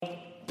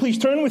Please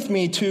turn with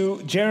me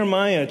to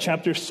Jeremiah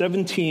chapter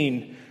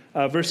 17,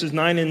 verses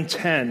 9 and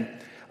 10.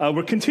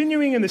 We're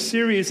continuing in the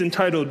series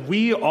entitled,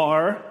 We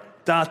Are...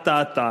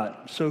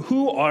 So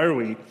who are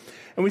we?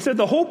 And we said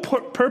the whole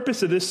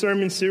purpose of this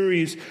sermon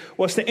series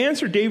was to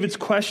answer David's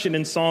question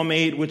in Psalm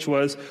 8, which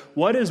was,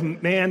 what is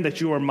man that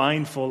you are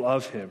mindful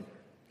of him?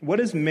 What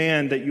is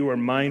man that you are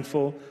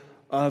mindful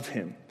of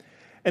him?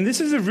 And this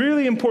is a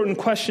really important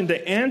question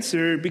to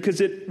answer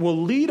because it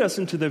will lead us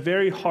into the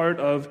very heart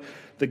of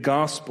the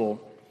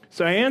gospel.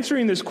 So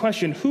answering this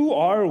question, who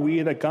are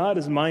we that God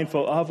is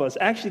mindful of us,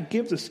 actually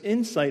gives us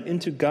insight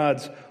into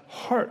God's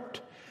heart.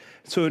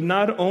 So it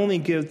not only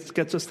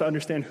gets us to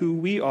understand who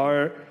we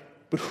are,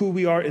 but who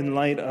we are in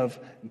light of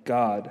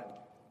God.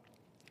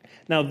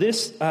 Now,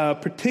 this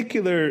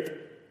particular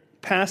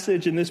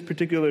passage in this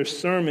particular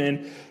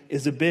sermon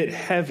is a bit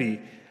heavy.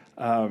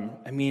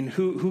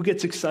 Who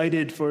gets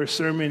excited for a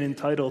sermon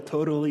entitled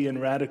Totally and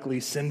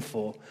Radically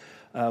Sinful?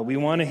 We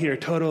want to hear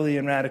totally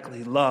and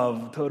radically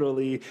loved,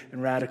 totally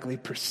and radically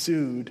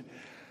pursued.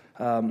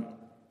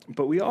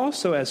 But we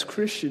also, as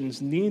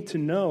Christians, need to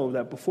know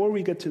that before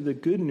we get to the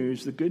good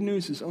news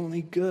is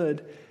only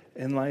good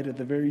in light of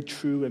the very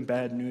true and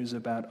bad news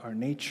about our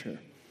nature.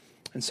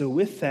 And so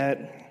with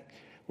that,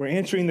 we're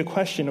answering the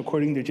question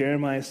according to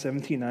Jeremiah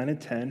 17, 9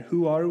 and 10,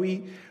 who are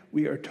we?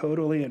 We are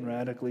totally and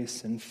radically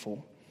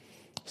sinful.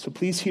 So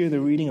please hear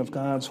the reading of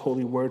God's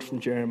holy word from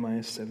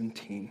Jeremiah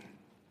 17.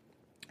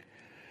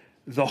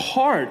 The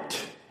heart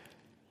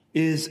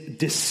is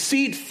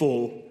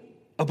deceitful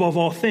above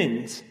all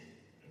things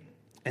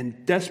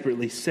and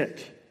desperately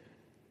sick.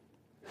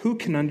 Who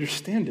can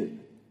understand it?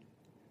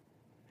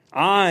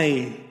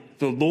 I,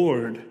 the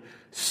Lord,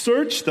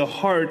 search the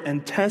heart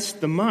and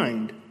test the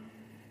mind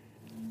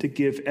to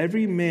give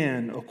every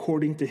man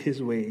according to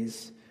his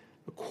ways,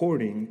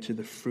 according to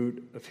the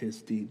fruit of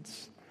his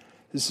deeds.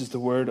 This is the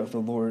word of the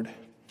Lord.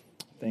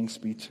 Thanks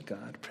be to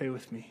God. Pray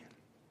with me.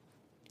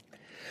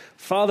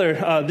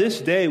 Father, this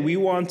day we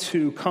want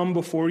to come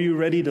before you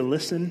ready to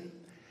listen.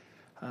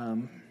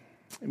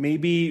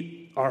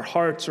 Maybe our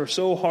hearts are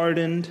so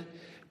hardened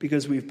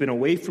because we've been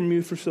away from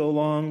you for so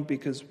long,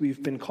 because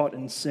we've been caught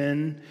in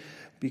sin,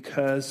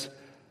 because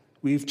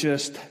we've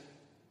just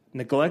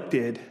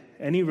neglected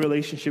any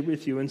relationship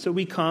with you. And so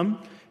we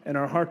come and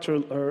our hearts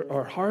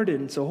are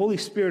hardened. So Holy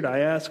Spirit, I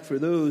ask for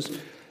those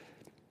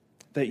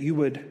that you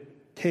would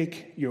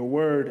take your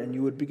word and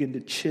you would begin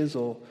to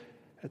chisel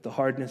at the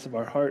hardness of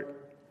our heart.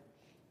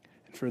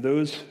 And for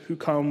those who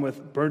come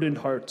with burdened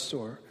hearts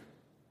or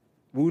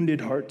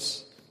wounded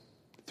hearts,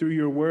 through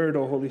your word,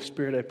 O Holy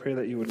Spirit, I pray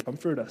that you would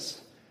comfort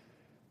us,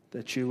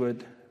 that you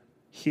would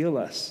heal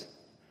us,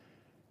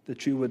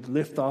 that you would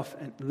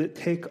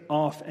take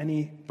off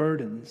any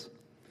burdens.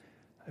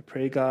 I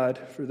pray, God,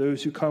 for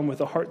those who come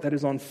with a heart that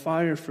is on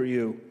fire for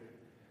you,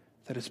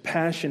 that is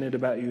passionate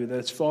about you, that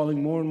is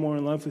falling more and more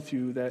in love with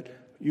you, that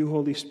you,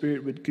 Holy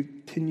Spirit, would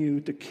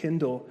continue to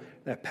kindle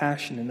that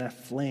passion and that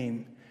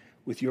flame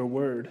with your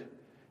word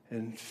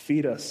and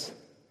feed us.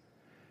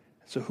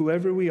 So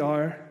whoever we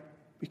are,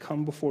 we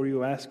come before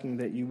you asking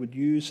that you would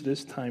use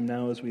this time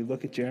now as we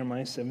look at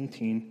Jeremiah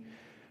 17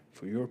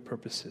 for your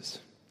purposes.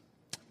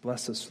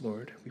 Bless us,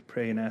 Lord. We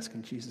pray and ask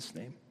in Jesus'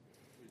 name.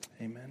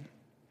 Amen.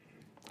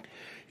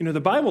 You know, the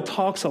Bible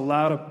talks a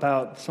lot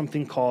about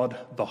something called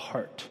the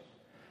heart.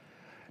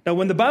 Now,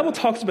 when the Bible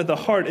talks about the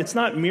heart, it's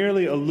not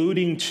merely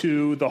alluding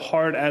to the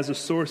heart as a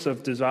source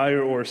of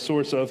desire or a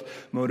source of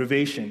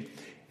motivation.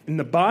 In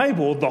the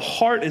Bible, the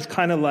heart is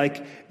kind of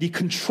like the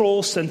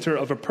control center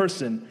of a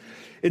person.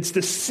 It's the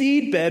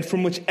seedbed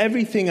from which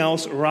everything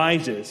else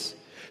rises.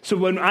 So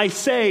when I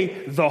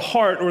say the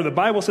heart, or the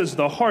Bible says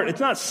the heart, it's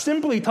not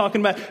simply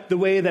talking about the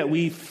way that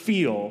we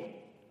feel.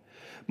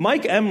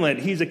 Mike Emlet,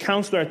 he's a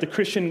counselor at the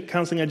Christian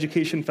Counseling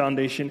Education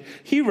Foundation.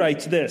 He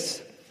writes this: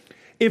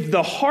 if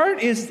the heart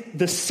is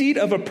the seat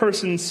of a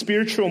person's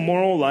spiritual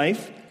moral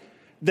life,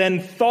 then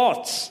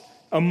thoughts,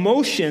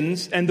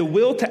 emotions, and the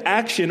will to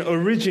action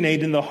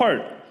originate in the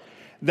heart.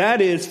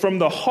 That is, from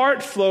the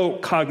heart flow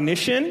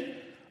cognition,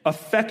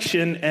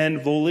 affection,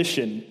 and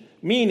volition,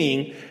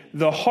 meaning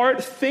the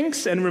heart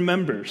thinks and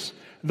remembers,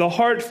 the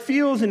heart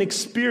feels and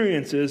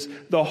experiences,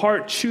 the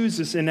heart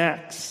chooses and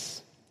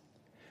acts.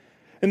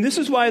 And this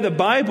is why the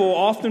Bible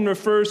often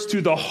refers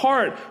to the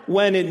heart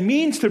when it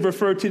means to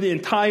refer to the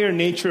entire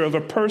nature of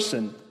a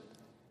person.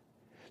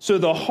 So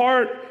the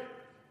heart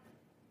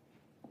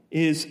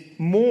is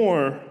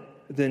more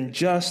than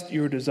just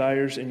your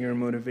desires and your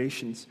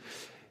motivations.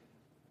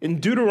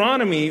 In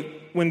Deuteronomy,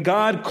 when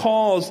God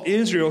calls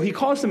Israel, he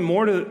calls them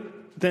more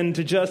than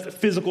to just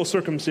physical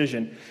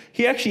circumcision.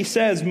 He actually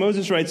says,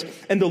 Moses writes,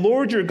 and the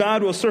Lord your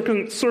God will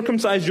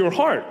circumcise your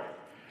heart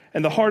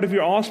and the heart of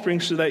your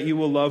offspring, so that you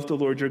will love the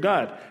Lord your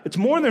God. It's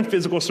more than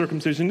physical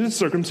circumcision, it's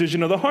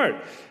circumcision of the heart.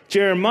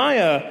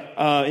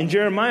 In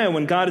Jeremiah,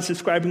 when God is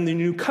describing the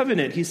new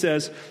covenant, he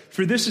says,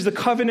 "For this is the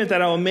covenant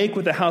that I will make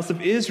with the house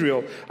of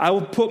Israel. I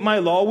will put my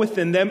law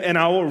within them, and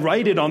I will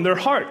write it on their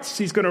hearts."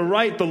 He's going to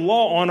write the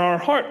law on our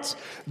hearts.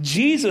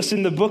 Jesus,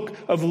 in the book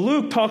of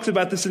Luke, talks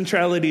about the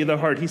centrality of the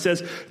heart. He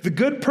says, "The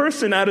good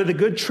person out of the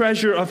good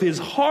treasure of his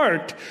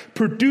heart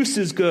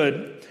produces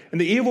good. And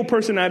the evil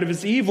person out of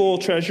his evil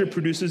treasure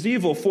produces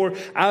evil. For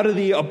out of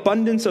the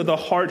abundance of the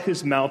heart,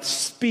 his mouth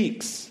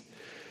speaks."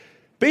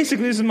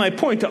 Basically, this is my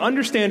point. To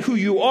understand who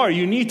you are,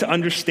 you need to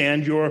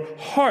understand your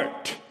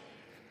heart.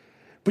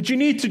 But you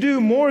need to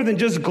do more than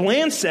just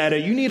glance at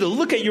it. You need to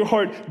look at your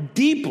heart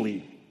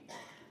deeply.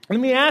 Let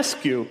me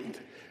ask you,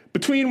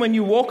 between when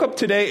you woke up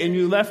today and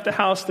you left the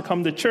house to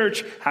come to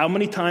church, how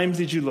many times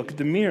did you look at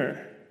the mirror?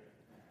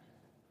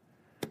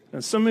 Now,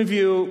 some of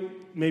you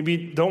maybe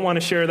don't want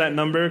to share that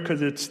number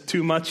because it's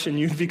too much and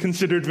you'd be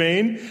considered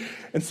vain.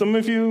 And some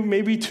of you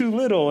maybe too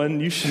little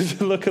and you should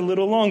look a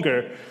little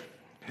longer.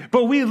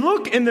 But we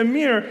look in the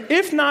mirror,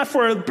 if not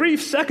for a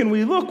brief second,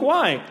 we look.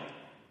 Why?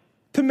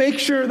 To make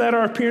sure that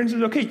our appearance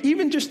is okay.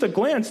 Even just a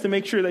glance to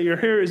make sure that your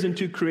hair isn't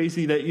too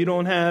crazy, that you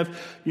don't have,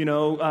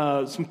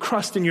 some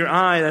crust in your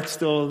eye that's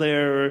still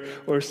there,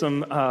 or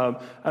some,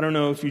 I don't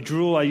know, if you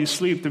drool while you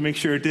sleep, to make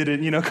sure it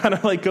didn't, kind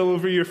of like go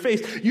over your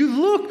face. You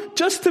look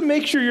just to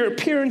make sure your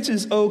appearance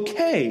is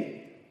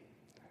okay.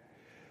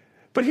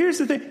 But here's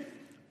the thing.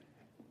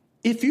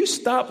 If you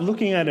stop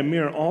looking at a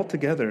mirror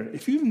altogether,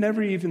 if you've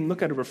never even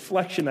looked at a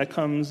reflection that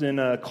comes in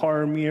a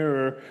car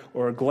mirror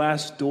or a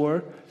glass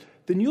door,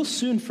 then you'll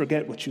soon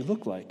forget what you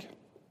look like.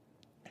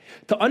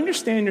 To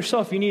understand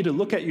yourself, you need to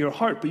look at your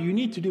heart, but you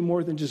need to do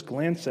more than just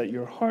glance at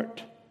your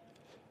heart.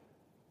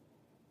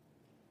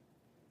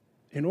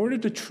 In order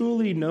to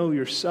truly know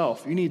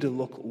yourself, you need to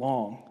look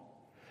long.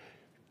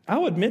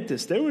 I'll admit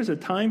this. There was a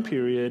time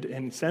period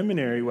in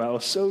seminary where I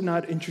was so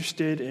not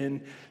interested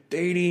in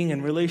dating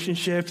and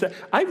relationships.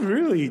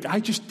 I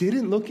just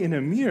didn't look in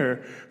a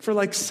mirror for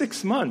like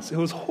 6 months. It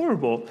was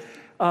horrible.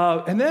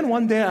 And then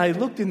one day I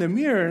looked in the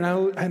mirror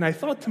and I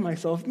thought to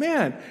myself,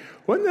 man,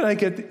 when did I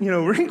get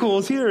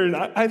wrinkles here? And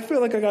I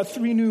feel like I got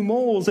 3 new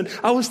moles. And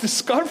I was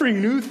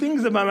discovering new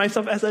things about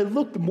myself as I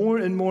looked more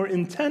and more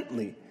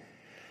intently.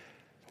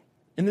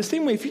 In the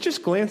same way, if you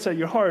just glance at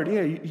your heart,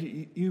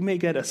 you may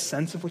get a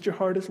sense of what your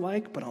heart is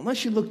like, but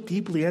unless you look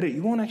deeply at it,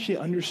 you won't actually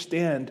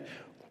understand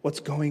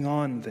what's going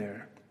on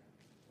there.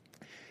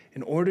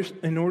 In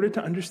order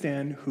to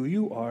understand who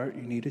you are,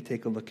 you need to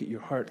take a look at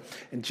your heart.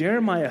 And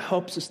Jeremiah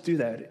helps us do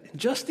that. In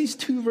just these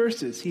 2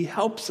 verses, he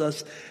helps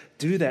us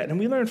do that. And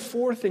we learn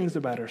 4 things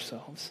about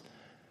ourselves.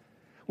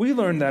 We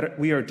learn that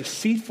we are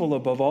deceitful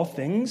above all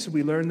things.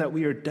 We learn that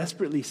we are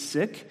desperately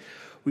sick.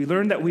 We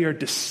learn that we are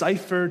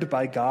deciphered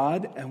by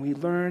God. And we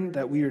learn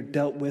that we are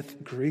dealt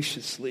with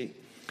graciously.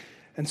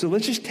 And so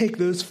let's just take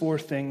those 4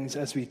 things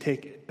as we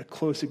take a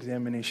close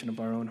examination of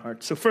our own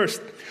hearts. So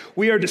first,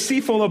 we are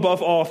deceitful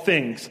above all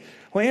things.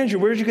 Well, Andrew,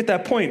 where did you get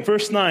that point?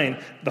 Verse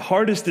 9, the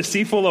heart is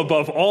deceitful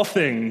above all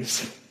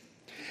things.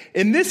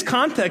 In this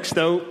context,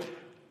 though,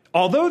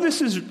 although this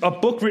is a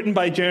book written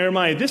by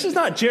Jeremiah, this is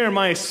not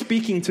Jeremiah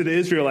speaking to the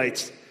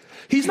Israelites.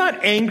 He's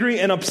not angry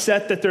and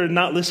upset that they're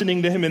not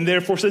listening to him and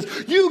therefore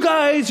says, you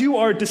guys, you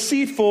are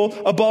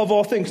deceitful above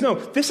all things. No,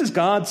 this is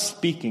God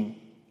speaking.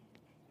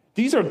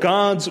 These are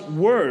God's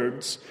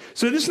words.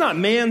 So this is not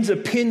man's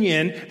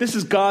opinion. This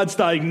is God's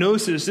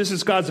diagnosis. This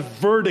is God's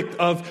verdict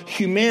of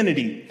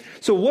humanity.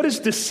 So what does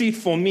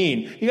deceitful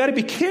mean? You got to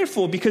be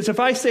careful, because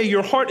if I say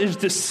your heart is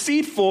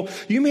deceitful,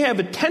 you may have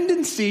a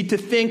tendency to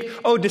think,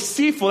 oh,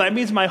 deceitful, that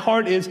means my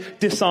heart is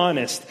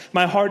dishonest.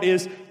 My heart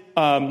is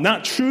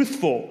not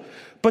truthful.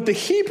 But the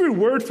Hebrew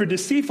word for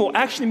deceitful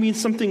actually means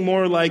something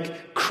more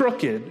like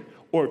crooked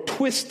or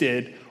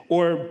twisted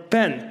or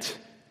bent,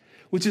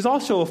 which is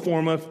also a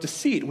form of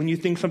deceit. When you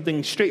think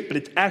something's straight, but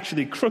it's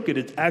actually crooked,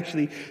 it's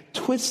actually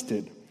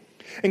twisted.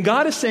 And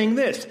God is saying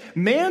this: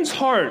 man's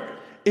heart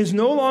is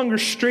no longer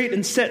straight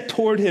and set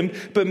toward him,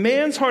 but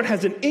man's heart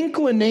has an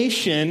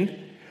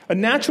inclination, a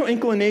natural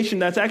inclination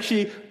that's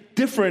actually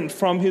different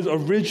from his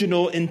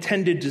original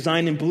intended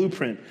design and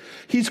blueprint.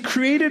 He's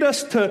created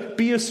us to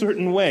be a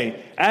certain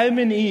way. Adam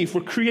and Eve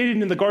were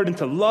created in the garden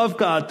to love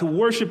God, to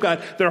worship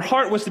God. Their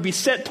heart was to be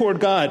set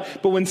toward God.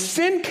 But when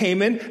sin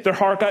came in, their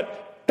heart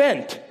got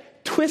bent,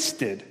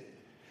 twisted.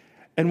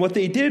 And what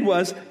they did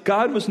was,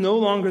 God was no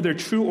longer their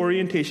true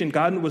orientation.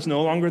 God was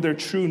no longer their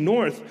true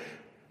north.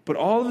 But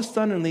all of a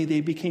sudden,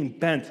 they became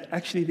bent.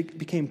 Actually, they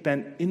became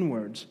bent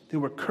inwards. They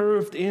were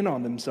curved in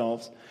on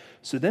themselves.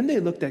 So then they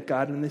looked at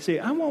God and they say,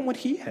 I want what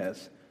he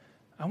has.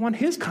 I want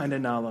his kind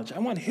of knowledge. I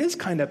want his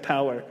kind of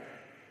power.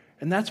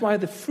 And that's why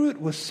the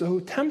fruit was so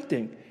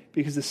tempting,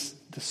 because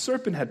the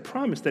serpent had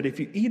promised that if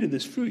you eat of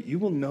this fruit, you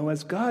will know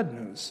as God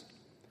knows.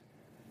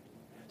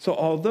 So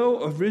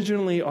although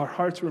originally our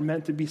hearts were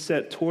meant to be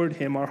set toward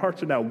him, our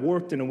hearts are now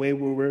warped in a way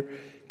where we're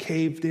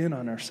caved in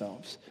on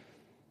ourselves.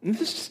 And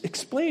this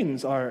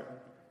explains our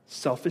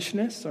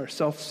selfishness, our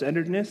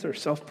self-centeredness, our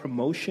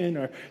self-promotion,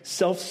 our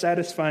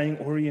self-satisfying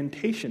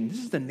orientation. This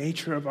is the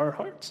nature of our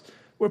hearts.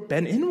 We're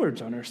bent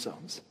inwards on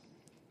ourselves.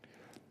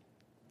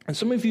 And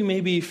some of you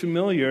may be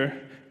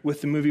familiar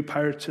with the movie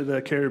Pirates of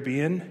the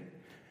Caribbean.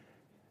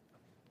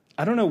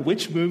 I don't know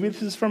which movie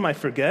this is from, I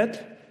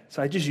forget.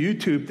 So I just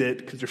YouTubed it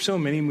because there's so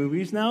many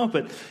movies now.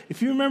 But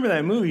if you remember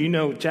that movie, you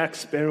know Jack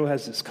Sparrow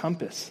has this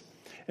compass.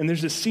 And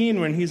there's a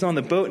scene when he's on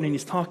the boat and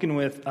he's talking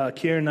with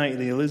Keira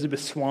Knightley,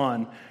 Elizabeth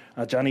Swann,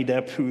 Johnny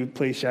Depp, who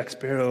plays Jack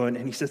Sparrow. And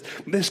he says,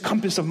 this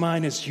compass of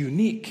mine is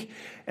unique.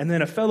 And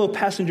then a fellow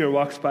passenger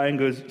walks by and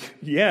goes,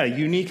 yeah,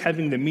 unique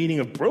having the meaning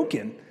of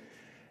broken.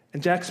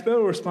 And Jack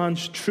Sparrow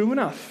responds, true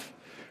enough.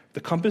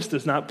 The compass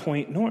does not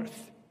point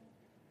north.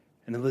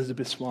 And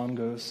Elizabeth Swann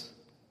goes,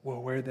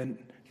 well, where then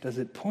does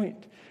it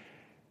point?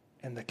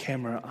 And the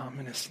camera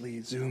ominously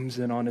zooms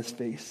in on his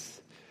face.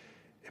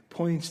 It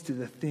points to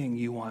the thing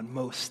you want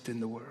most in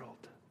the world.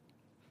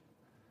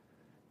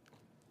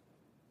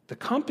 The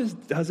compass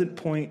doesn't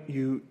point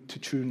you to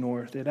true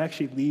north. It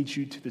actually leads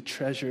you to the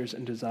treasures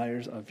and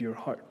desires of your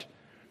heart.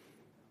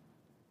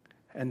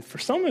 And for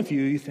some of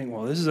you, you think,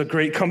 well, this is a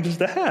great compass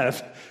to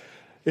have.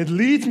 It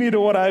leads me to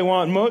what I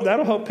want most.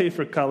 That'll help pay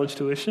for college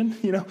tuition.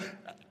 You know,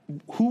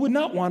 who would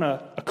not want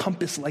a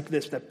compass like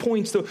this that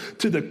points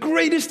to the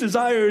greatest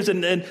desires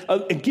and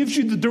it gives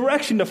you the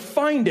direction to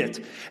find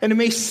it? And it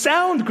may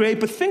sound great,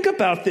 but think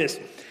about this.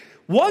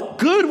 What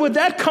good would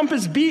that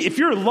compass be if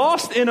you're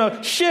lost in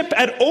a ship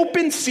at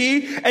open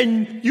sea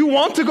and you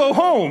want to go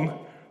home?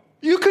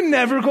 You could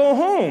never go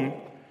home.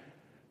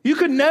 You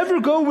could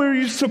never go where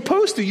you're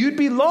supposed to. You'd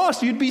be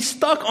lost. You'd be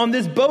stuck on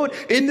this boat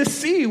in the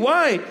sea.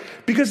 Why?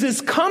 Because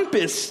this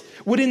compass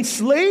would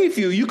enslave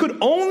you. You could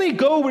only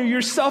go where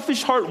your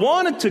selfish heart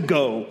wanted to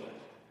go.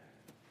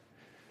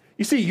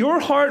 You see, your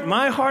heart,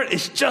 my heart,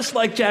 is just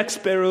like Jack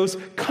Sparrow's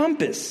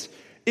compass.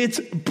 It's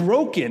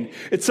broken.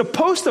 It's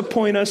supposed to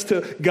point us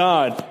to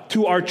God,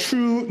 to our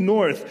true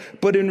north.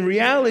 But in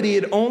reality,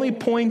 it only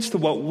points to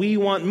what we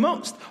want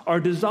most, our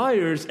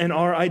desires and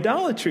our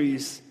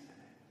idolatries.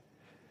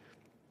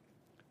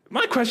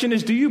 My question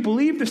is, do you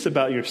believe this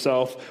about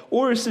yourself,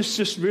 or is this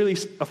just really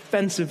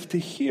offensive to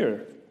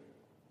hear?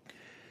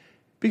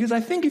 Because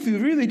I think if you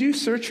really do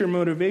search your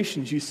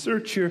motivations, you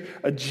search your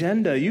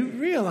agenda, you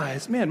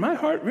realize, man, my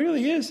heart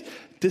really is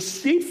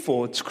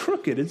deceitful, it's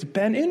crooked, it's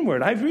bent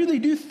inward. I really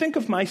do think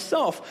of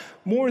myself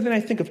more than I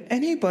think of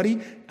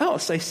anybody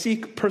else. I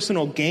seek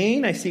personal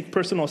gain, I seek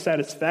personal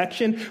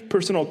satisfaction,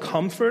 personal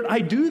comfort. I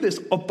do this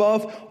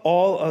above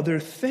all other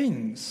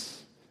things.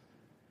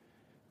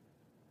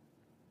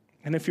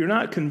 And if you're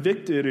not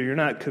convicted or you're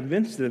not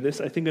convinced of this,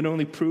 I think it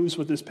only proves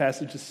what this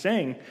passage is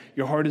saying.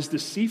 Your heart is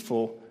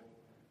deceitful.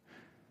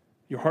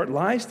 Your heart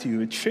lies to you.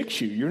 It tricks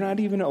you. You're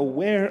not even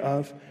aware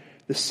of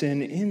the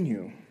sin in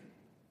you.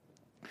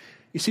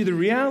 You see, the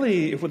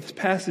reality of what this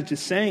passage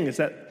is saying is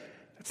that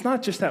it's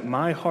not just that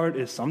my heart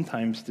is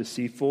sometimes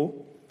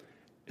deceitful.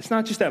 It's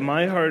not just that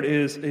my heart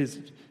is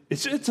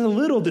it's a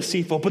little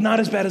deceitful, but not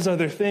as bad as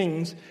other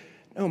things.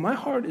 No, my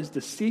heart is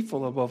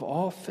deceitful above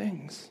all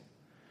things.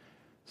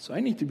 So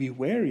I need to be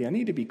wary. I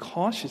need to be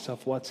cautious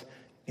of what's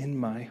in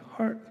my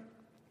heart.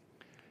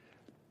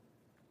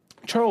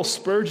 Charles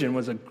Spurgeon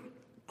was a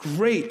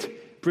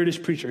great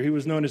British preacher. He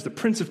was known as the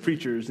Prince of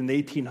Preachers in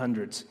the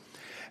 1800s.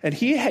 And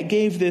he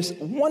gave this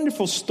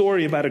wonderful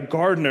story about a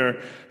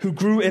gardener who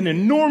grew an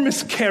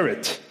enormous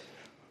carrot.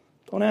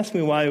 Don't ask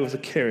me why it was a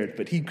carrot,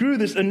 but he grew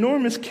this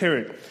enormous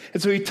carrot.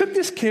 And so he took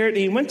this carrot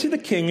and he went to the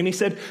king and he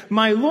said,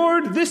 "My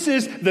lord, this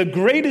is the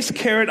greatest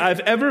carrot I've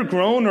ever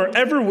grown or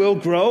ever will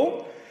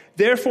grow.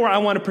 Therefore, I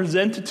want to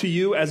present it to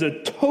you as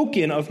a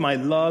token of my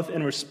love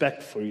and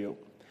respect for you."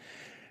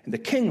 And the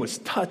king was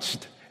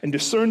touched and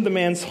discerned the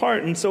man's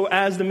heart. And so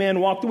as the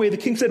man walked away, the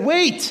king said,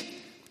 "Wait!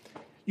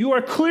 You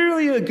are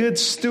clearly a good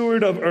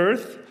steward of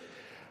earth.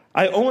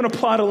 I own a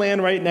plot of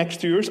land right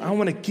next to yours. I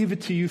want to give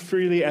it to you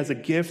freely as a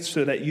gift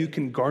so that you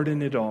can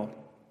garden it all."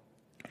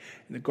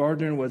 And the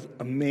gardener was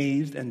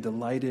amazed and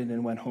delighted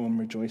and went home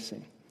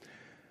rejoicing.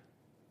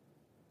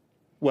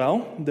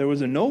 Well, there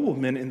was a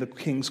nobleman in the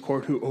king's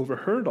court who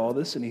overheard all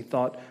this, and he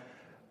thought,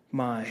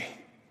 my,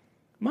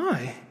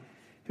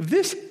 if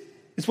this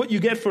is what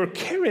you get for a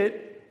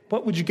carrot,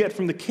 what would you get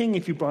from the king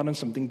if you brought him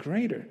something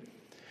greater?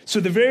 So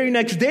the very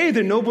next day,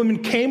 the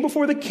nobleman came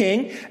before the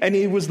king, and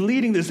he was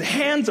leading this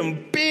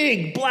handsome,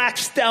 big, black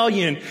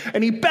stallion,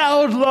 and he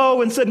bowed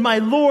low and said, "My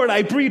lord,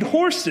 I breed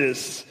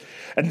horses,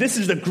 and this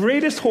is the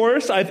greatest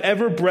horse I've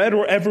ever bred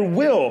or ever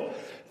will.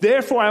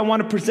 Therefore, I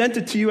want to present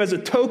it to you as a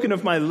token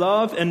of my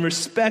love and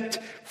respect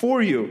for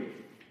you."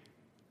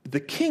 The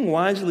king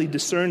wisely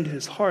discerned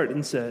his heart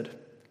and said,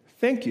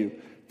 "Thank you,"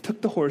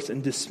 took the horse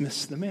and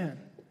dismissed the man.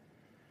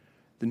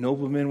 The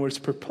nobleman was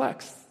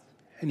perplexed,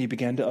 and he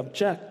began to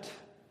object.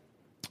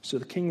 So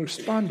the king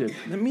responded,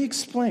 "Let me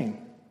explain.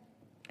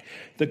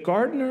 The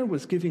gardener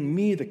was giving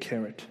me the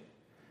carrot,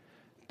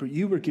 but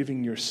you were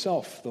giving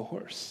yourself the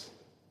horse."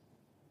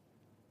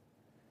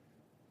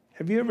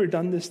 Have you ever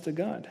done this to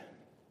God?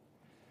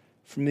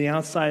 From the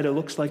outside, it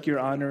looks like you're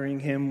honoring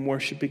him,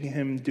 worshiping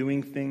him,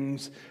 doing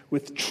things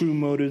with true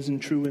motives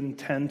and true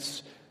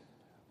intents,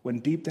 when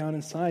deep down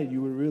inside,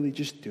 you were really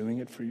just doing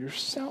it for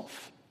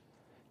yourself.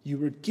 You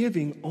were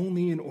giving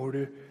only in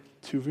order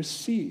to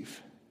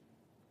receive.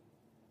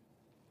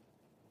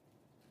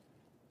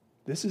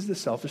 This is the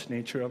selfish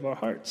nature of our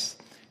hearts.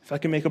 If I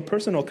can make a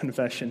personal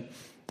confession,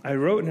 I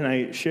wrote and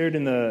I shared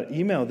in the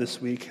email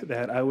this week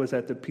that I was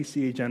at the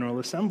PCA General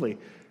Assembly,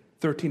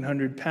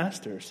 1,300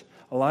 pastors,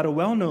 a lot of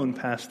well-known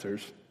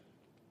pastors.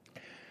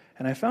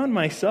 And I found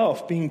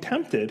myself being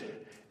tempted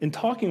in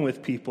talking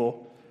with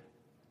people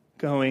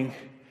going,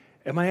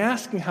 am I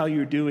asking how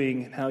you're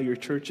doing and how your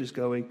church is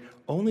going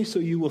only so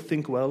you will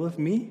think well of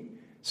me,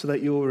 so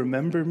that you'll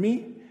remember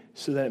me,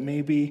 so that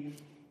maybe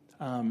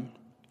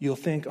you'll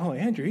think, oh,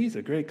 Andrew, he's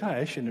a great guy.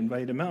 I should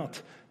invite him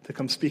out to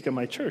come speak at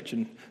my church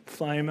and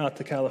fly him out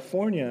to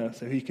California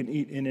so he can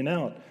eat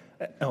In-N-Out.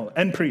 Oh,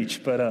 and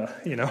preach,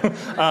 but,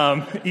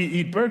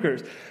 eat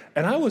burgers.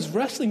 And I was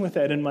wrestling with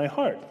that in my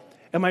heart.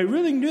 Am I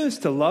really doing this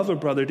to love a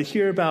brother, to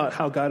hear about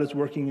how God is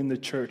working in the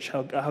church,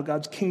 how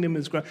God's kingdom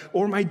is growing?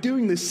 Or am I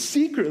doing this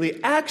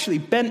secretly, actually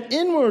bent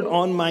inward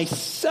on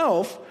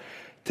myself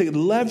to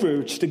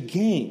leverage, to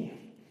gain?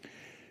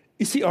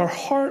 You see, our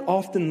heart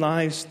often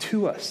lies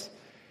to us.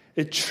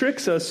 It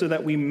tricks us so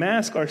that we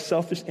mask our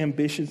selfish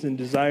ambitions and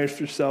desires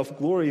for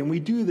self-glory, and we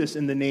do this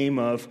in the name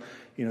of,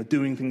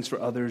 doing things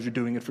for others, or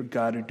doing it for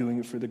God, or doing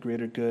it for the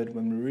greater good,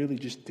 when we're really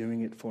just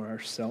doing it for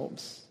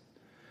ourselves.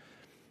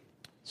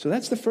 So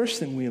that's the first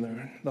thing we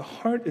learn. The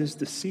heart is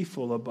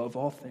deceitful above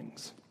all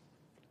things.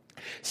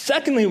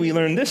 Secondly, we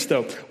learn this,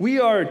 though. We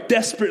are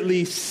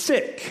desperately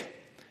sick.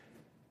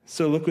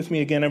 So look with me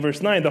again at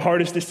verse 9. The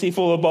heart is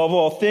deceitful above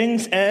all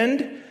things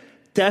and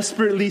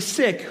desperately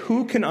sick.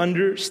 Who can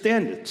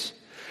understand it?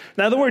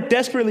 Now, the word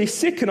desperately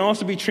sick can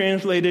also be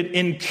translated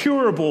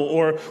incurable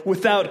or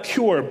without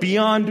cure,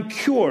 beyond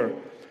cure.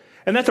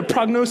 And that's a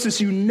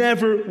prognosis you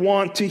never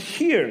want to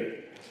hear.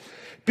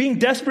 Being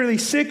desperately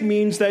sick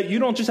means that you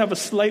don't just have a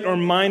slight or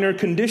minor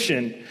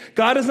condition.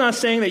 God is not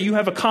saying that you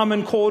have a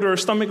common cold or a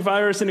stomach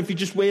virus, and if you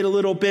just wait a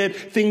little bit,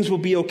 things will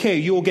be okay.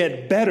 You'll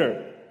get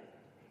better.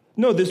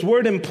 No, this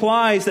word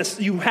implies that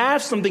you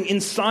have something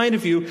inside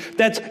of you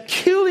that's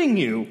killing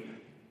you,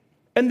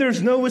 and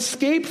there's no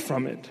escape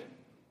from it.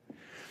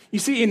 You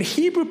see, in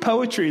Hebrew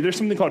poetry, there's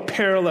something called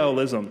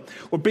parallelism,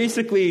 where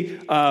basically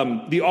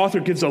the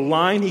author gives a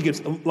line, he gives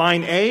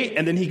line A,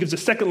 and then he gives a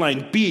second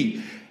line,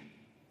 B.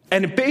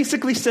 And it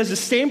basically says the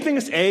same thing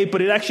as A,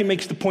 but it actually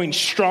makes the point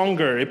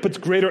stronger. It puts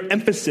greater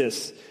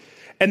emphasis.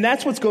 And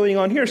that's what's going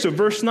on here. So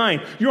verse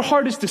 9, your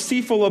heart is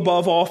deceitful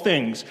above all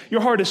things. Your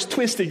heart is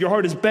twisted. Your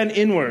heart is bent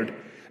inward.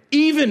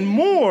 Even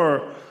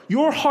more,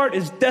 your heart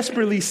is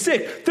desperately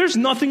sick. There's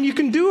nothing you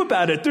can do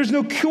about it. There's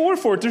no cure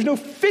for it. There's no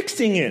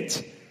fixing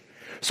it.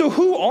 So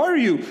who are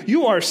you?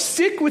 You are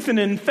sick with an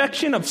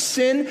infection of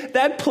sin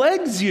that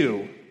plagues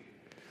you.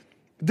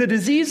 The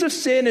disease of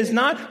sin is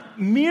not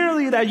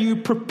merely that you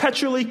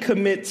perpetually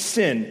commit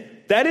sin.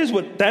 That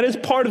is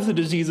part of the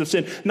disease of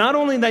sin. Not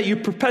only that you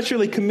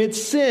perpetually commit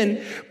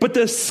sin, but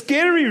the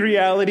scary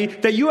reality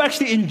that you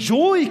actually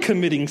enjoy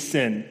committing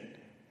sin.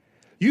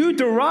 You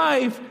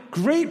derive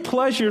great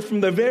pleasure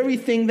from the very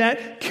thing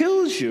that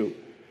kills you.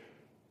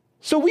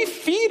 So we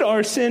feed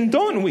our sin,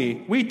 don't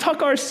we? We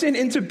tuck our sin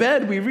into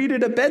bed. We read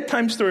it a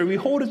bedtime story. We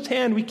hold its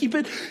hand. We keep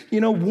it,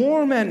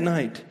 warm at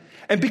night.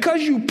 And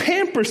because you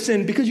pamper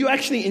sin, because you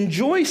actually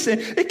enjoy sin,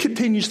 it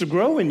continues to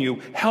grow in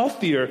you,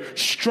 healthier,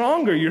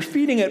 stronger. You're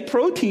feeding it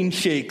protein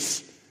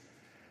shakes.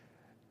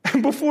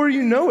 And before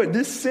you know it,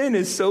 this sin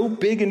is so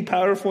big and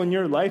powerful in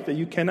your life that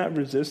you cannot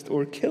resist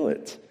or kill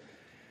it.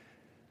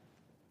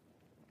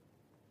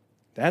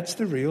 That's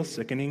the real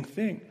sickening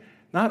thing.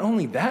 Not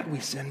only that we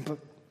sin, but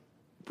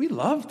we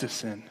love to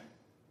sin.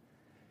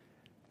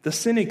 Does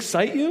sin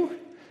excite you?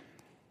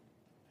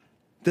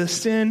 Does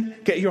sin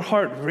get your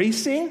heart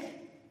racing?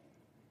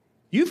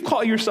 You've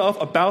caught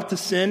yourself about to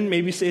sin,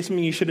 maybe say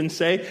something you shouldn't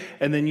say,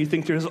 and then you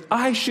think to yourself,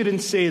 I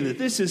shouldn't say that.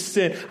 This is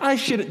sin.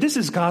 This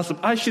is gossip.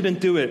 I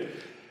shouldn't do it.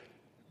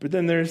 But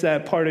then there's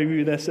that part of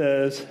you that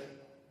says,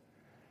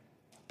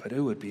 but it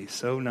would be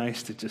so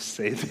nice to just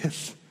say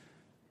this.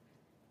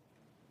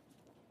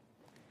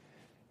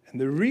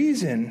 And the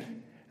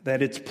reason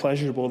that it's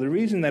pleasurable, the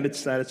reason that it's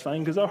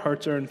satisfying, because our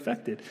hearts are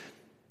infected.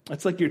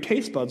 It's like your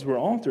taste buds were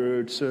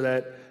altered so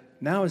that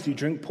now as you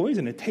drink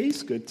poison, it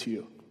tastes good to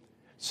you.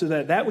 So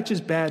that which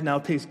is bad now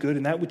tastes good,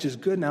 and that which is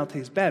good now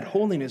tastes bad.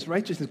 Holiness,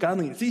 righteousness,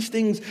 godliness, these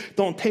things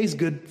don't taste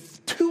good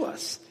to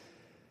us.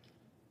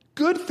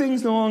 Good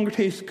things no longer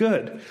taste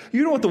good.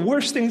 You know what the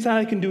worst things that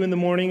I can do in the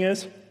morning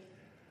is?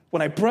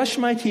 When I brush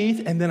my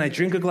teeth and then I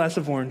drink a glass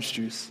of orange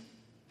juice.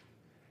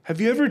 Have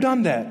you ever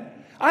done that?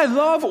 I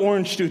love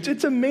orange juice.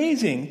 It's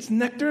amazing. It's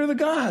nectar of the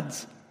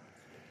gods.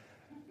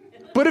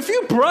 But if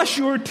you brush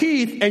your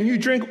teeth and you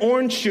drink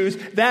orange juice,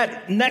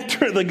 that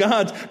nectar of the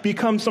gods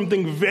becomes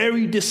something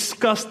very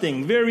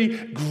disgusting, very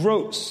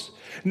gross.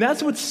 And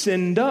that's what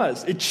sin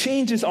does. It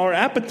changes our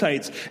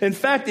appetites. In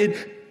fact,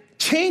 it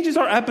changes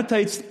our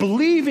appetites,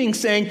 believing,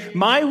 saying,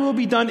 my will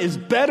be done is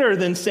better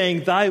than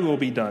saying, thy will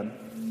be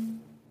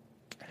done.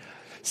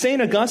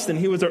 St. Augustine,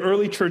 he was an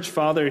early church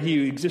father.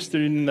 He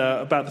existed in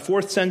about the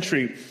 4th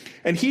century.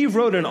 And he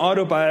wrote an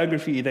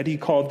autobiography that he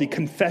called the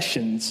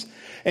Confessions.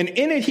 And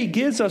in it, he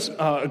gives us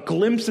a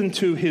glimpse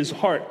into his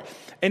heart.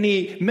 And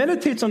he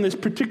meditates on this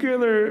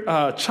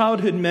particular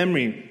childhood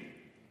memory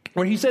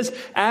where he says,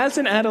 as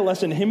an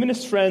adolescent, him and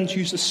his friends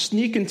used to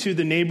sneak into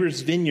the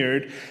neighbor's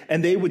vineyard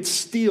and they would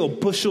steal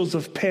bushels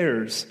of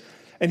pears.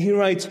 And he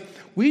writes,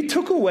 we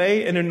took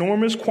away an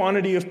enormous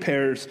quantity of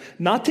pears,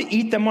 not to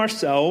eat them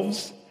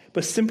ourselves,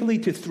 but simply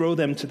to throw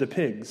them to the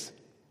pigs.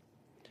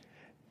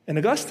 And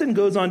Augustine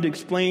goes on to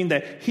explain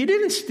that he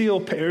didn't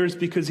steal pears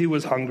because he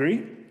was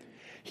hungry.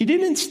 He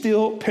didn't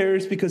steal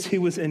pears because he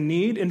was in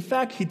need. In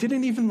fact, he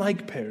didn't even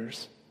like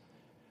pears.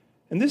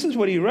 And this is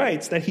what he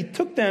writes, that he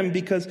took them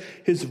because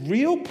his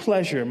real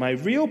pleasure, my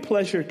real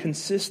pleasure,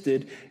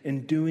 consisted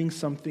in doing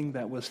something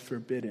that was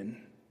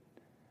forbidden.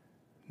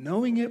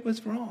 Knowing it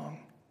was wrong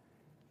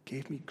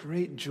gave me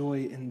great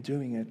joy in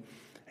doing it.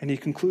 And he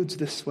concludes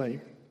this way,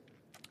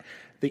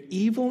 the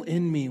evil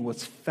in me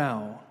was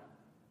foul,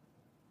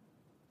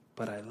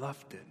 but I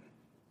loved it.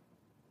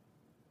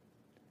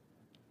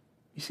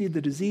 You see,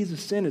 the disease of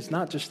sin is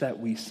not just that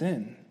we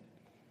sin,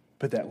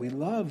 but that we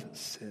love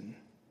sin.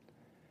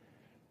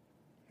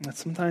 It's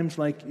sometimes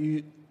like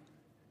you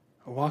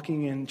are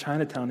walking in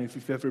Chinatown, if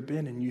you've ever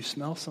been, and you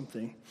smell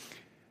something,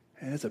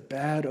 and it's a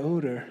bad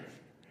odor,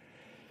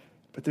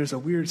 but there's a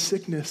weird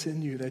sickness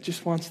in you that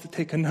just wants to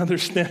take another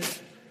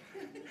sniff.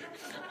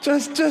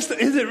 Just,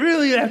 is it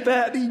really that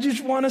bad? You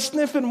just want to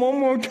sniff it one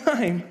more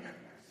time.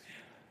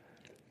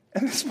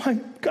 And that's why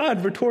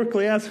God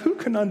rhetorically asks, who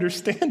can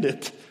understand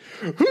it?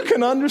 Who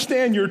can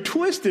understand your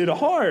twisted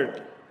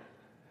heart?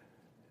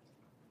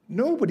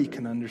 Nobody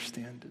can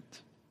understand it.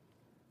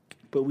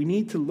 But we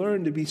need to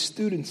learn to be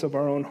students of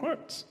our own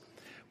hearts.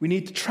 We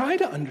need to try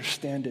to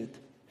understand it.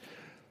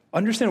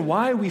 Understand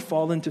why we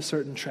fall into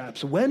certain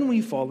traps, when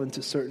we fall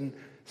into certain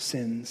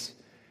sins.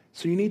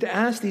 So you need to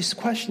ask these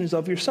questions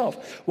of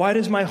yourself. Why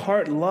does my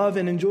heart love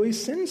and enjoy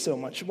sin so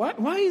much?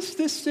 Why is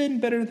this sin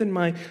better than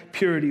my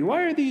purity?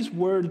 Why are these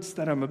words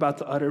that I'm about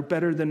to utter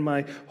better than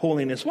my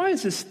holiness? Why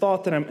is this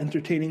thought that I'm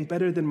entertaining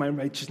better than my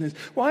righteousness?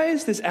 Why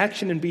is this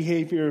action and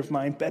behavior of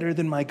mine better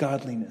than my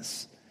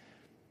godliness?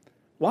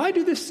 Why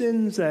do the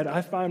sins that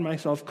I find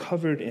myself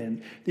covered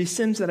in, these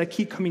sins that I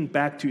keep coming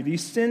back to,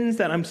 these sins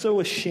that I'm so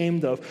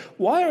ashamed of,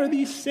 why are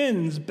these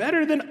sins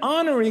better than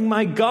honoring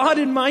my God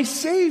and my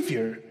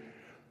Savior?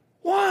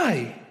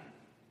 Why?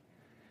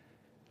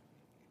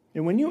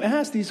 And when you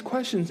ask these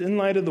questions in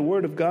light of the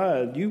Word of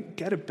God, you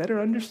get a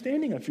better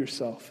understanding of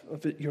yourself,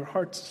 of your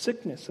heart's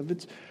sickness, of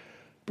its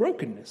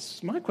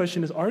brokenness. My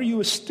question is, are you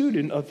a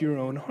student of your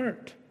own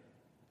heart?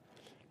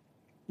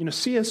 You know,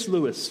 C.S.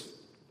 Lewis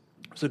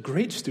was a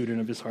great student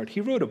of his heart.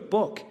 He wrote a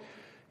book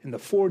in the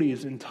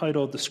 40s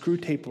entitled The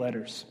Screwtape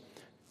Letters.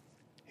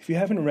 If you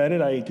haven't read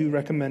it, I do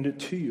recommend it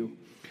to you.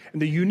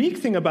 And the unique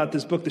thing about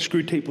this book, The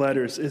Screwtape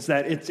Letters, is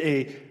that it's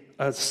a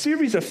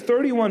series of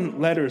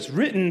 31 letters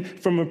written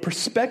from a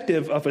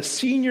perspective of a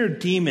senior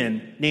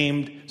demon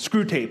named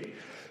Screwtape,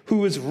 who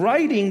was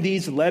writing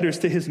these letters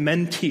to his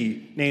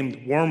mentee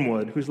named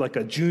Wormwood, who's like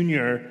a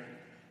junior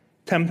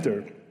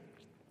tempter.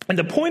 And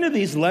the point of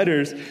these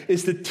letters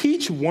is to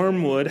teach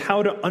Wormwood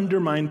how to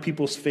undermine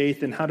people's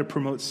faith and how to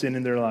promote sin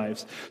in their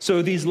lives.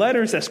 So these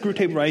letters that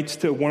Screwtape writes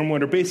to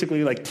Wormwood are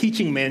basically like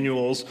teaching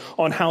manuals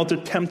on how to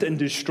tempt and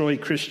destroy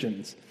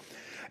Christians.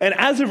 And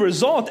as a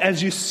result,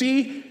 as you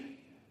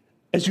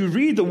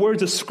read the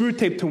words of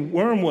Screwtape to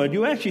Wormwood,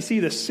 you actually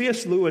see that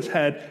C.S. Lewis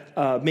had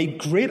made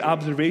great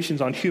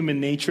observations on human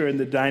nature and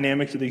the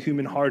dynamics of the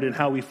human heart and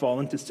how we fall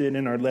into sin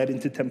and are led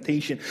into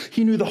temptation.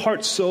 He knew the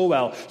heart so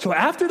well. So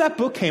after that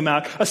book came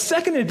out, a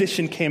second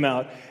edition came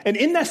out. And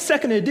in that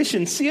second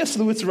edition, C.S.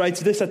 Lewis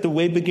writes this at the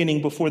way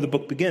beginning before the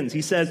book begins.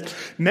 He says,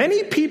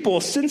 many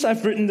people, since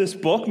I've written this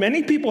book,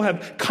 many people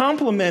have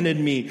complimented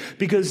me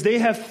because they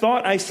have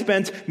thought I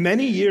spent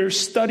many years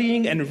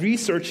studying and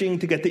researching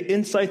to get the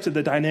insights of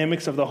the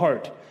dynamics of the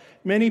heart.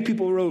 Many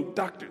people wrote,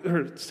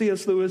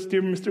 C.S. Lewis,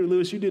 dear Mr.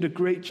 Lewis, you did a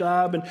great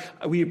job, and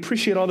we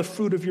appreciate all the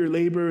fruit of your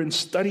labor and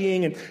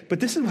studying.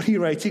 But this is what he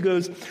writes. He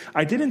goes,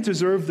 I didn't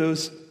deserve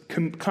those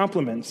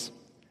compliments.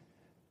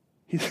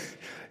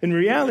 In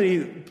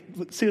reality,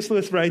 C.S.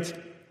 Lewis writes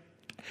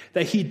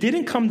that he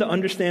didn't come to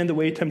understand the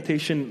way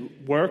temptation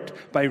worked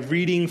by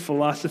reading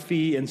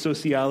philosophy and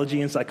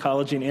sociology and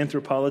psychology and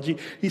anthropology.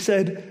 He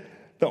said,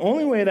 the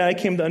only way that I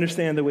came to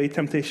understand the way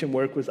temptation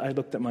worked was I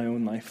looked at my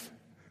own life.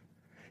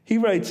 He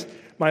writes,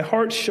 my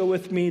heart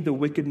showeth me the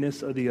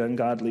wickedness of the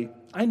ungodly.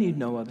 I need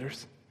no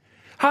others.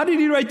 How did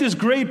he write this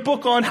great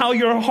book on how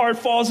your heart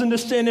falls into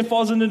sin and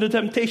falls into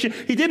temptation?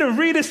 He didn't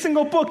read a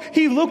single book.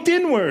 He looked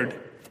inward.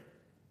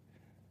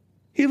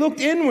 He looked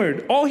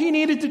inward. All he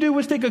needed to do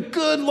was take a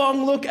good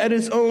long look at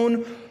his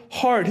own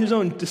heart, his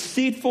own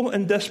deceitful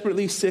and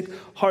desperately sick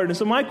heart. And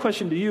so my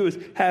question to you is,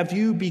 have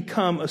you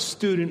become a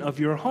student of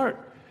your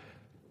heart?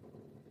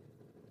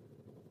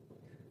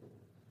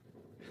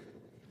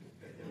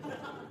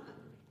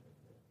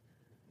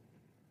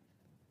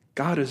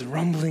 God is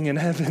rumbling in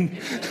heaven.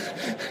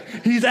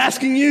 He's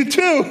asking you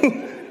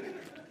too.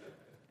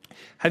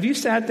 Have you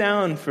sat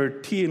down for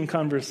tea and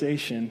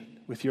conversation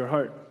with your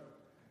heart?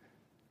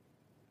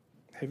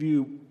 Have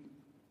you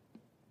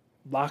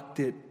locked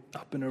it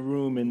up in a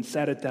room and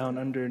sat it down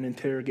under an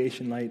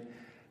interrogation light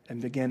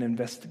and began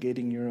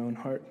investigating your own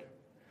heart?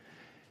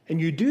 And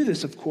you do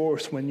this, of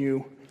course, when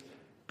you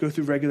go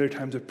through regular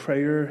times of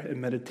prayer and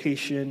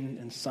meditation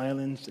and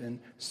silence and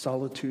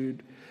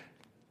solitude.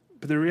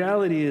 But the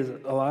reality is,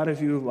 a lot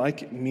of you,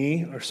 like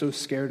me, are so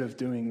scared of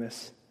doing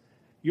this.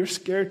 You're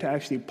scared to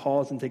actually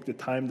pause and take the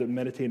time to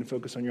meditate and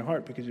focus on your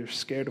heart because you're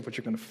scared of what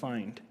you're going to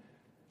find.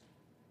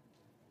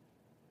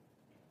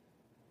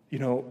 You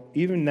know,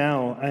 even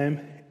now, I am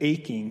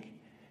aching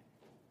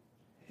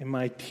in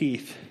my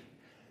teeth.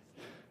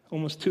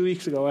 Almost 2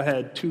 weeks ago, I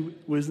had 2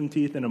 wisdom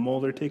teeth and a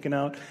molar taken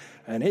out,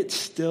 and it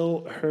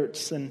still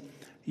hurts. And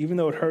even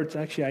though it hurts,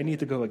 actually, I need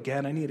to go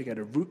again. I need to get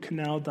a root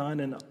canal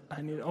done, and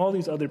I need all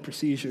these other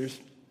procedures.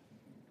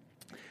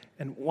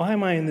 And why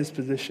am I in this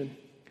position?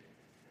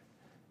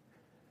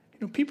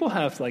 You know, people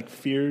have like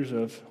fears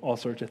of all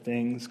sorts of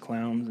things,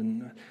 clowns,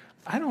 and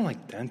I don't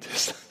like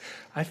dentists.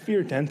 I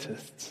fear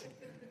dentists.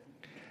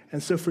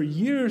 And so for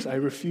years, I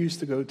refused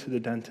to go to the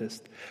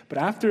dentist. But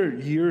after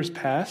years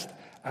passed,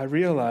 I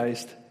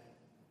realized,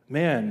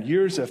 man,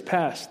 years have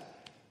passed.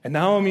 And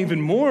now I'm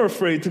even more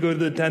afraid to go to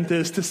the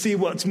dentist to see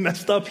what's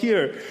messed up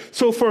here.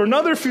 So for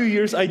another few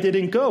years, I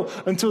didn't go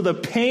until the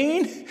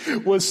pain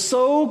was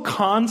so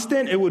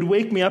constant, it would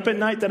wake me up at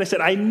night that I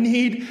said, I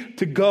need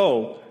to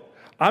go.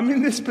 I'm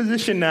in this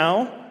position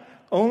now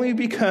only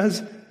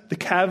because the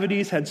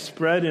cavities had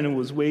spread and it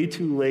was way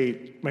too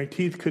late. My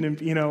teeth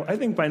couldn't, I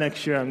think by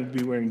next year I'm going to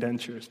be wearing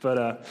dentures.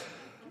 But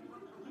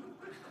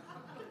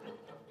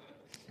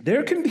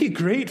there can be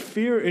great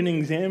fear in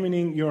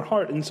examining your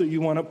heart, and so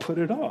you want to put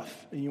it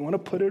off. And you want to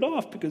put it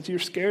off because you're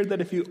scared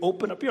that if you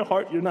open up your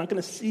heart, you're going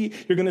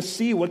to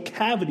see what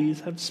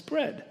cavities have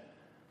spread.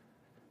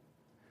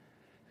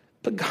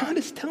 But God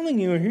is telling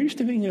you, and he's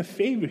doing you a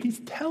favor. He's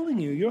telling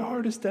you your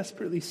heart is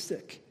desperately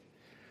sick.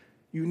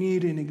 You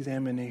need an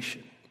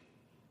examination.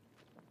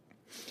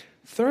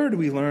 Third,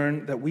 we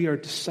learn that we are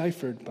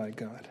deciphered by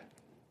God.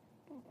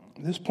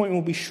 This point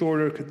will be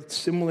shorter because it's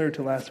similar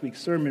to last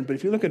week's sermon. But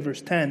if you look at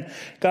verse 10,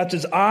 God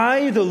says,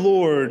 I, the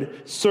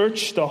Lord,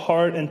 search the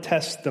heart and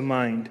test the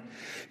mind.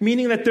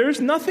 Meaning that there's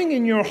nothing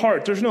in your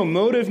heart. There's no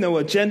motive, no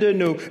agenda,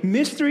 no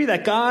mystery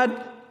that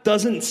God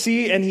doesn't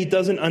see and he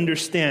doesn't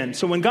understand.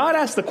 So when God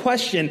asks the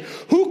question,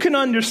 who can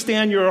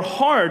understand your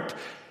heart?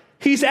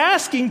 He's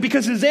asking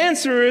because his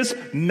answer is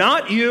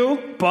not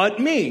you, but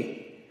me.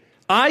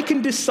 I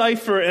can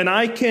decipher and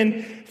I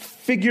can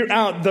figure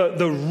out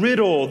the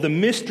riddle, the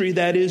mystery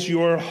that is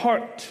your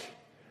heart.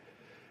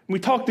 We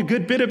talked a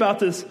good bit about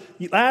this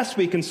last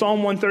week in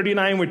Psalm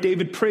 139 where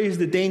David prays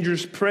the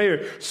dangerous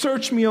prayer.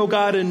 Search me, O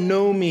God, and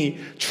know me.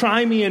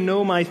 Try me and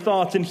know my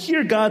thoughts. And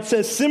here God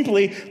says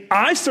simply,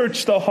 I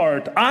search the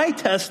heart. I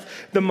test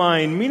the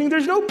mind. Meaning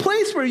there's no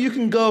place where you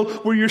can go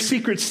where your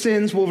secret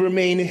sins will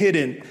remain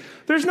hidden.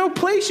 There's no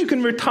place you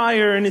can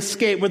retire and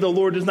escape where the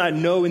Lord does not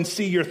know and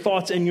see your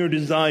thoughts and your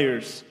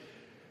desires.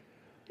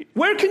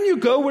 Where can you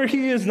go where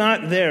he is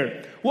not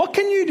there? What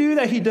can you do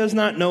that he does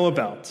not know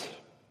about?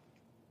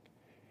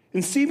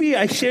 In CB,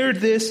 I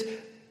shared this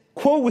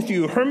quote with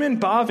you. Herman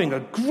Bavinck, a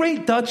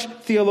great Dutch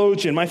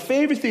theologian, my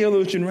favorite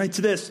theologian, writes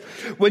this.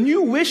 When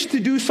you wish to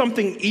do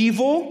something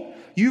evil,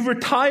 you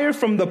retire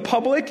from the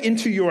public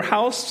into your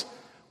house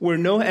where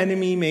no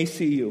enemy may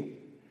see you.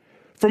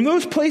 From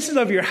those places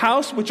of your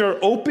house which are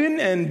open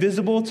and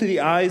visible to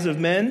the eyes of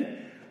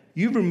men,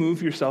 you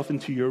remove yourself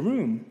into your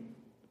room.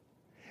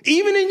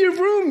 Even in your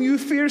room, you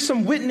fear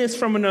some witness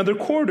from another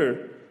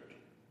quarter.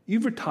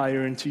 You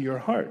retire into your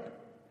heart.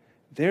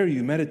 There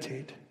you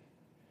meditate.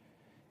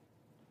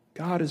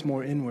 God is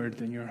more inward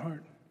than your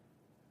heart.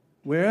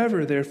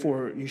 Wherever,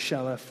 therefore, you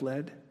shall have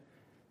fled,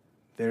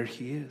 there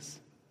he is.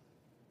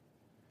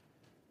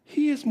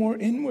 He is more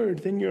inward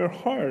than your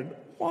heart.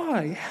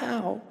 Why?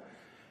 How?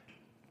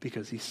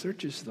 Because he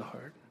searches the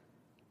heart.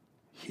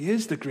 He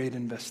is the great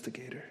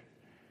investigator.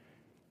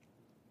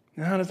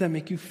 Now, how does that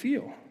make you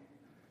feel?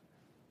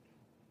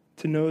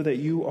 To know that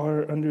you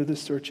are under the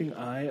searching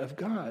eye of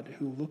God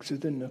who looks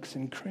at the nooks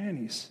and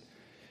crannies.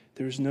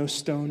 There's no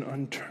stone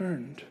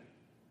unturned.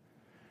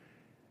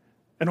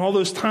 And all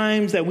those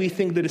times that we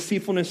think the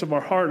deceitfulness of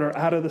our heart are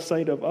out of the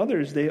sight of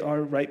others, they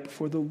are right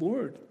before the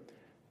Lord.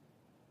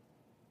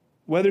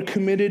 Whether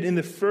committed in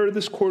the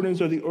furthest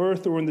corners of the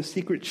earth or in the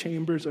secret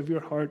chambers of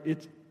your heart,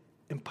 it's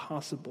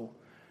impossible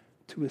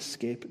to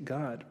escape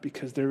God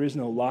because there is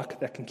no lock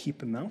that can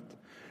keep him out.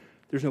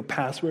 There's no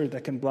password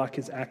that can block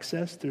his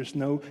access. There's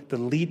no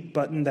delete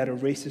button that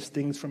erases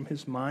things from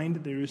his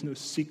mind. There is no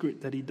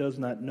secret that he does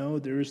not know.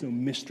 There is no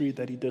mystery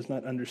that he does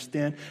not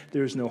understand.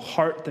 There is no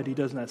heart that he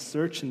does not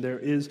search. And there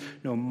is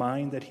no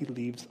mind that he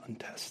leaves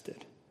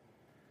untested.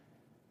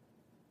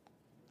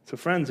 So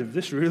friends, if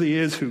this really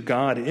is who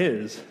God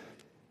is,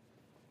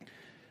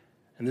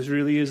 and this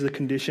really is the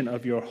condition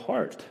of your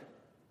heart,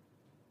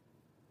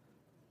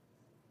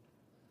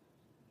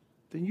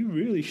 then you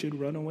really should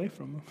run away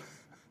from him.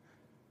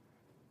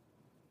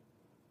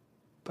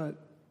 But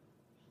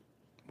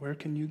where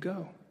can you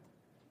go?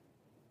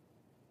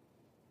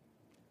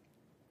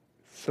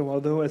 So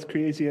although as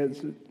crazy as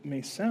it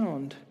may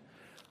sound,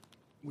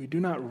 we do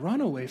not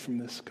run away from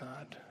this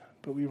God,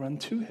 but we run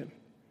to him.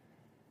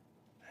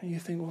 And you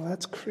think, well,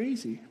 that's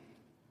crazy.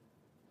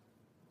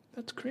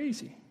 That's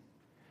crazy.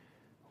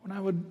 When I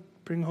would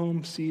bring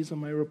home C's on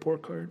my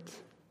report cards,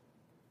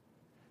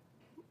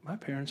 my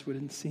parents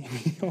wouldn't see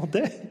me all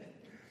day.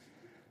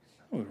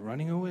 I was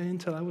running away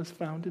until I was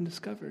found and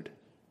discovered.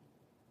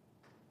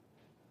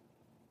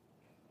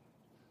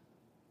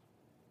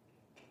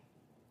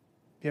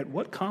 Yet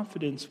what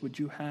confidence would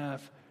you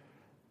have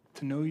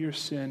to know your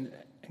sin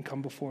and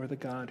come before the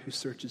God who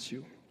searches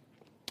you?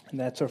 And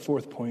that's our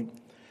fourth point.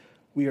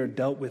 We are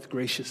dealt with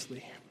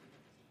graciously.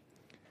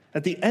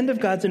 At the end of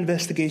God's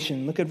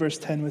investigation, look at verse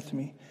 10 with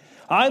me.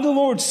 I, the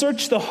Lord,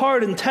 search the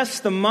heart and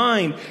test the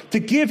mind to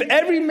give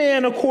every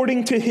man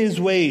according to his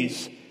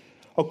ways,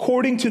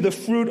 according to the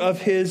fruit of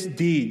his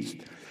deeds.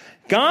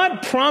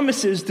 God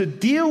promises to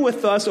deal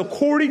with us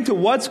according to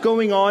what's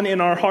going on in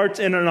our hearts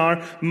and in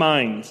our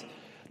minds.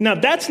 Now,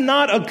 that's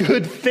not a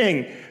good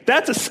thing.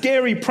 That's a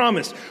scary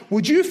promise.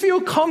 Would you feel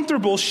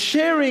comfortable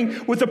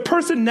sharing with the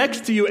person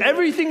next to you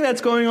everything that's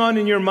going on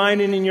in your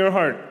mind and in your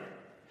heart?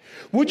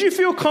 Would you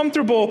feel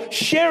comfortable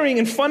sharing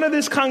in front of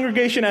this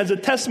congregation as a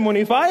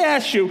testimony? If I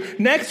asked you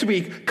next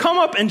week, come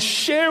up and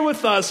share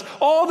with us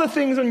all the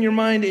things on your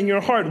mind and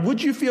your heart,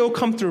 would you feel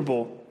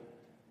comfortable?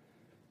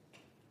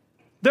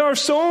 There are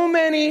so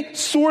many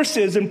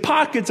sources and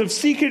pockets of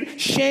secret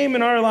shame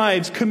in our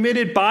lives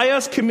committed by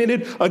us,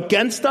 committed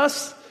against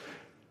us.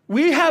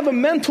 We have a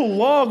mental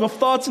log of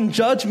thoughts and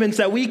judgments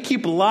that we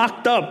keep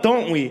locked up,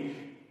 don't we?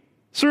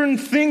 Certain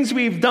things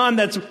we've done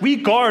that we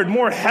guard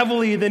more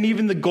heavily than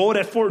even the gold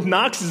at Fort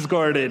Knox is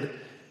guarded.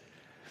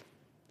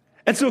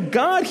 And so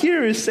God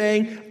here is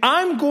saying,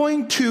 I'm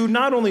going to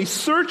not only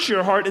search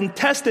your heart and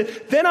test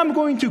it, then I'm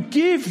going to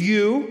give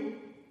you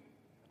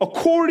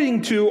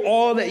according to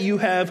all that you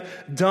have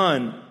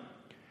done.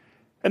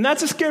 And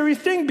that's a scary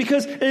thing,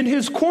 because in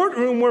his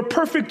courtroom where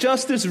perfect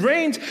justice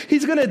reigns,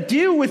 he's going to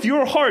deal with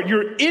your heart,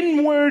 your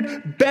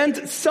inward,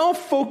 bent,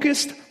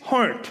 self-focused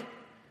heart.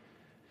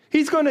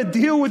 He's going to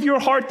deal with your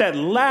heart that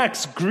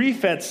lacks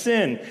grief at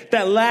sin,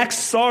 that lacks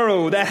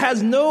sorrow, that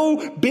has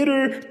no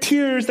bitter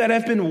tears that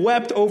have been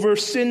wept over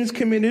sins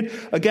committed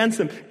against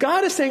them.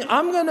 God is saying,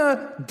 I'm going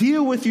to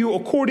deal with you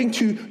according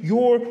to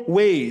your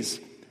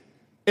ways.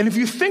 And if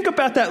you think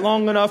about that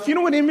long enough, you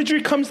know what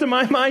imagery comes to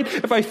my mind?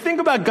 If I think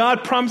about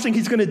God promising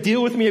he's going to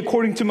deal with me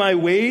according to my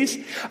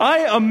ways,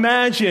 I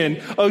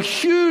imagine a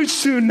huge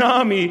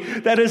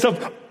tsunami that is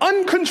of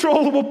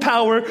uncontrollable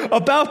power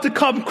about to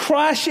come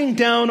crashing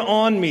down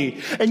on me.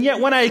 And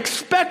yet when I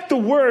expect the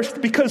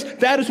worst, because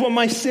that is what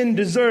my sin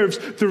deserves,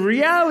 the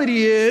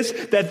reality is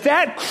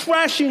that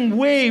crashing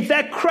wave,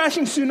 that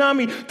crashing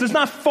tsunami does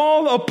not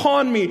fall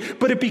upon me,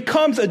 but it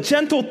becomes a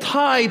gentle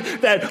tide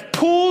that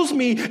pulls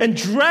me and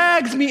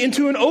drags me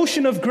into an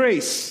ocean of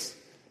grace.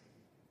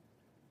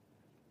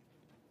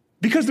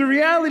 Because the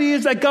reality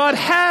is that God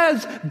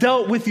has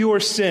dealt with your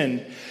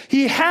sin.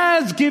 He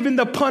has given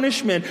the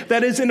punishment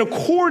that is in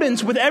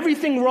accordance with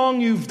everything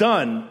wrong you've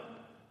done.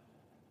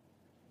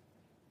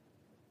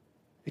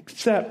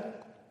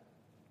 Except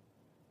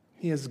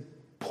he has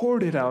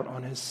poured it out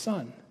on his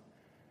Son,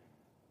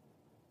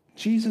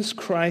 Jesus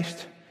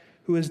Christ,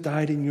 who has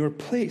died in your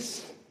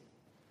place.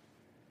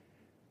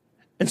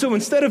 And so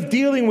instead of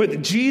dealing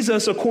with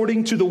Jesus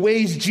according to the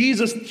ways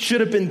Jesus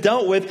should have been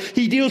dealt with,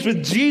 he deals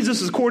with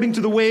Jesus according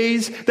to the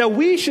ways that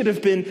we should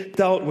have been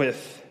dealt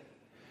with.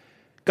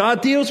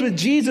 God deals with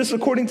Jesus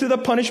according to the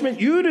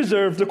punishment you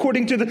deserved,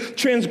 according to the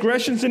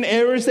transgressions and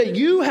errors that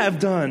you have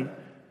done.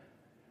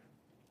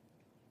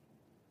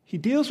 He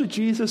deals with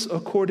Jesus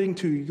according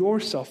to your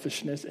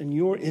selfishness and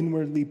your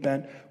inwardly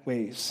bent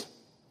ways.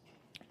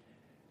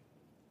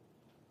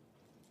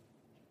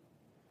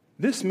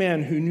 This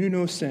man who knew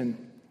no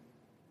sin,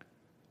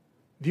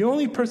 the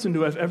only person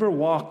to have ever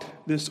walked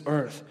this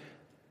earth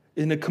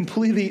in a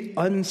completely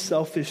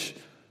unselfish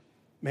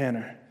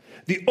manner,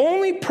 the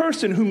only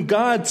person whom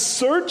God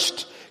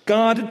searched,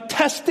 God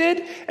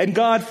tested, and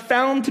God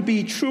found to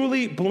be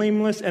truly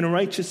blameless and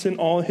righteous in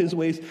all his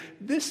ways,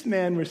 this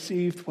man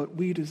received what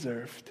we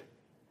deserved.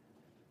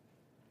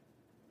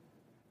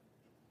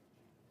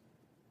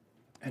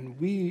 And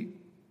we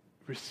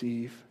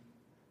receive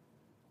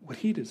what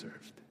he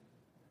deserved.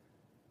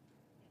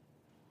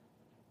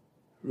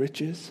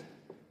 Riches,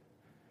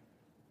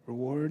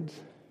 rewards,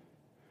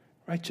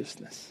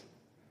 righteousness.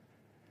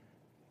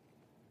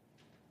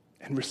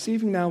 And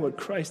receiving now what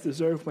Christ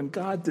deserved, when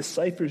God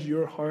deciphers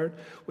your heart,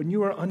 when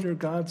you are under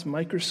God's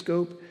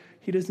microscope,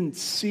 he doesn't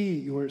see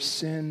your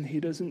sin. He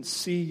doesn't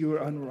see your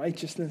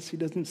unrighteousness. He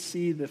doesn't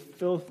see the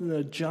filth and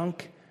the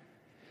junk.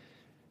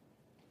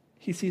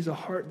 He sees a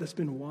heart that's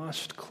been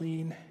washed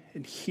clean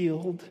and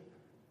healed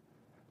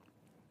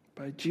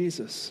by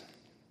Jesus.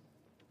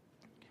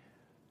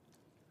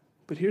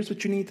 But here's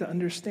what you need to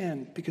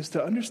understand, because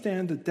to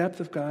understand the depth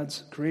of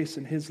God's grace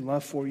and his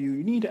love for you,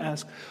 you need to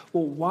ask,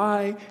 well,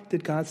 why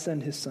did God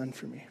send his son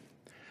for me?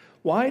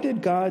 Why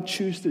did God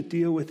choose to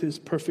deal with his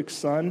perfect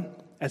son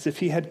as if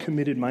he had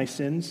committed my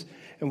sins?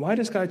 And why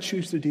does God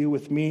choose to deal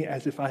with me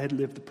as if I had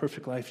lived the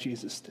perfect life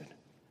Jesus did?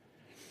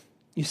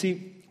 You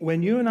see,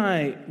 when you and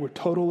I were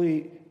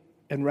totally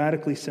and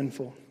radically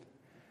sinful,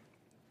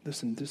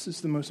 listen, this is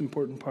the most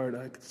important part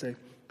I could say.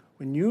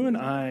 When you and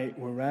I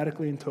were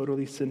radically and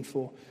totally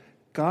sinful,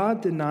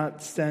 God did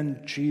not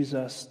send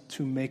Jesus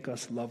to make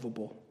us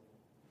lovable.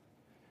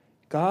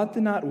 God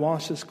did not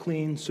wash us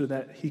clean so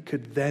that he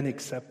could then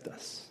accept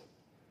us.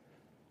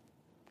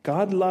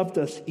 God loved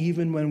us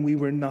even when we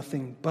were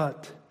nothing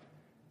but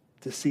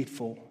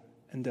deceitful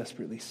and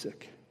desperately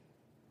sick.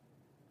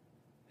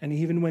 And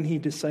even when he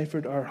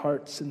deciphered our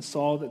hearts and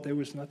saw that there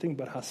was nothing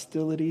but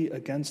hostility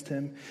against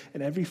him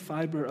and every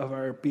fiber of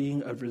our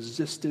being a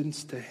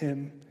resistance to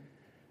him,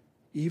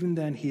 even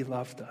then he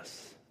loved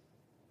us.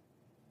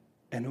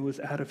 And it was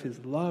out of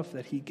his love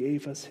that he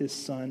gave us his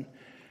son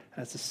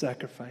as a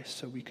sacrifice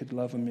so we could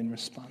love him in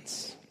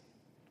response.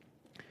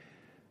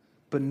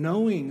 But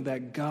knowing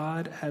that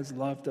God has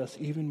loved us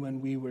even when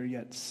we were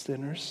yet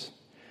sinners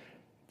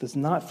does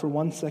not for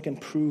 1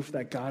 second prove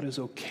that God is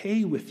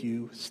okay with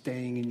you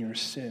staying in your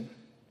sin.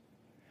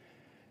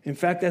 In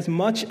fact, as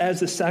much as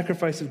the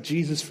sacrifice of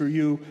Jesus for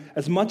you,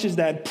 as much as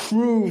that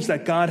proves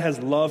that God has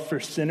love for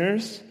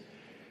sinners,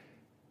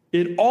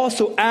 it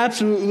also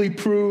absolutely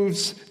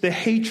proves the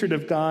hatred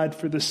of God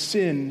for the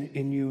sin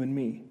in you and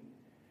me.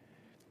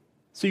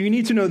 So you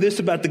need to know this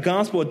about the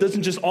gospel. It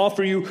doesn't just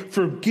offer you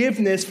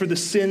forgiveness for the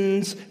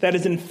sins that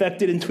has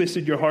infected and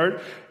twisted your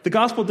heart. The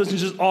gospel doesn't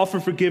just offer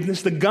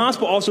forgiveness. The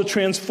gospel also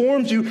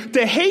transforms you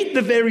to hate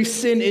the very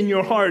sin in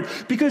your heart,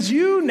 because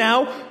you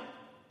now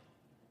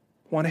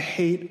want to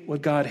hate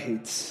what God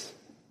hates.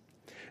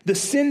 The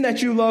sin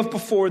that you loved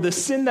before, the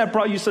sin that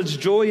brought you such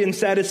joy and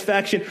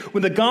satisfaction,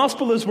 when the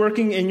gospel is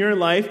working in your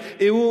life,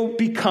 it will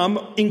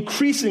become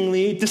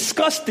increasingly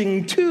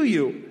disgusting to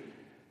you.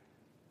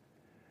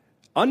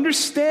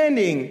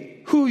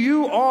 Understanding who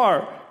you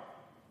are,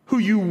 who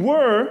you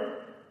were,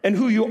 and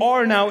who you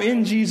are now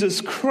in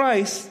Jesus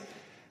Christ,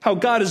 how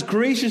God has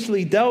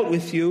graciously dealt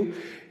with you,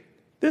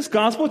 this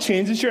gospel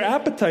changes your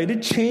appetite.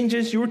 It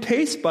changes your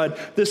taste bud.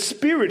 The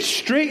Spirit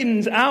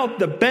straightens out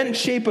the bent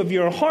shape of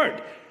your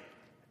heart.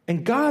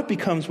 And God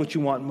becomes what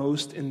you want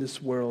most in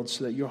this world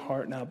so that your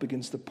heart now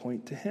begins to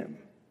point to him.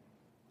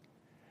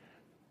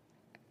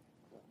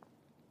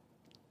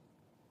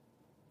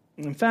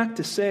 In fact,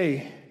 to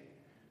say,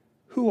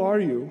 who are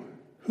you?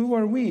 Who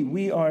are we?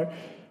 We are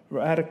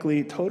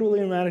totally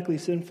and radically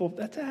sinful.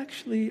 That's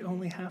actually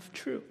only half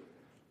true.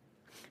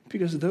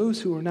 Because those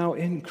who are now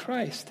in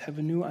Christ have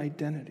a new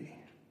identity.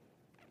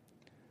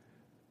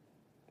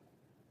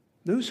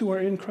 Those who are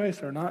in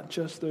Christ are not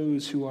just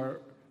those who are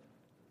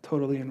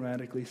totally and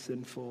radically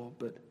sinful,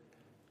 but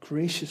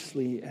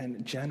graciously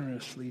and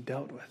generously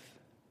dealt with.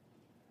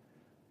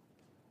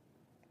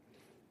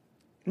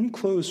 Let me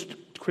close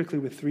quickly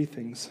with 3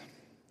 things.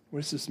 What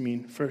does this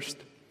mean? First,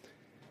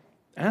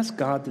 ask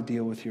God to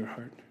deal with your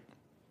heart.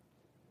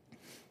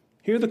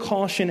 Hear the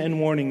caution and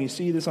warning. You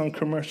see this on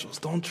commercials.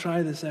 Don't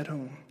try this at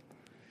home.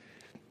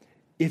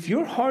 If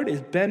your heart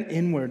is bent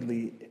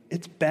inwardly,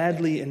 it's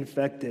badly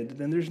infected,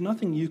 then there's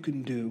nothing you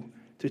can do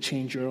to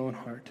change your own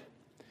heart.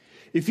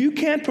 If you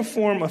can't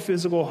perform a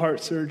physical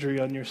heart surgery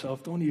on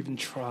yourself, don't even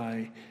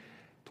try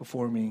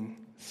performing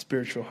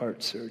spiritual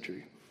heart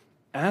surgery.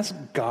 Ask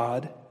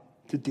God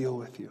to deal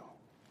with you.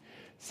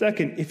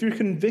 Second, if you're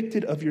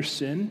convicted of your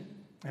sin,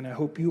 and I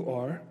hope you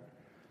are,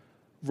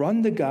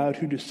 run to God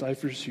who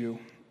deciphers you,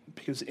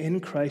 because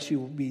in Christ you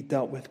will be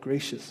dealt with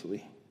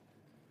graciously.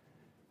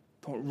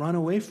 Don't run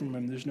away from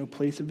him. There's no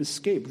place of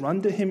escape.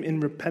 Run to him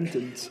in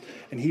repentance,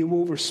 and he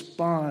will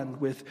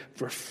respond with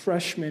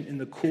refreshment in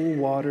the cool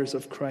waters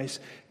of Christ's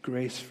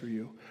grace for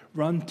you.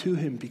 Run to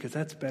him, because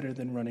that's better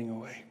than running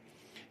away.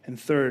 And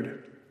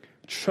third,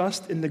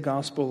 trust in the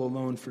gospel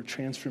alone for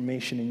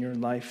transformation in your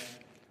life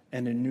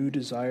and a new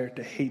desire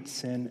to hate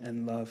sin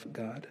and love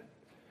God.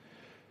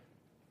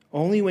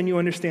 Only when you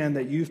understand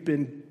that you've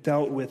been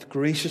dealt with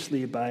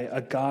graciously by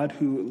a God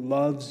who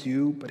loves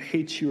you but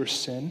hates your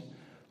sin,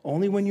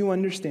 only when you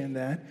understand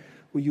that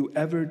will you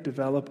ever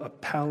develop a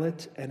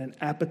palate and an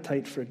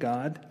appetite for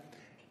God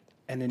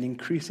and an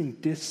increasing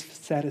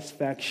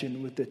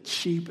dissatisfaction with the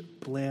cheap,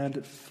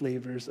 bland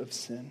flavors of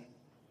sin.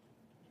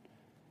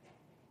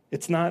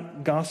 It's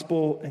not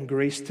gospel and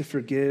grace to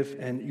forgive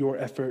and your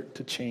effort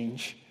to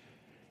change.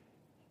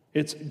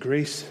 It's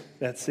grace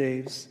that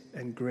saves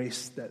and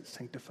grace that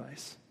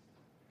sanctifies.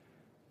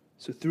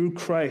 So through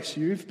Christ,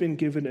 you've been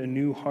given a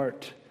new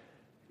heart.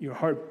 Your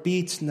heart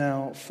beats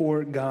now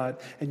for God.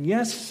 And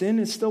yes, sin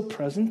is still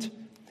present.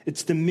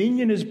 Its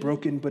dominion is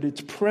broken, but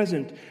it's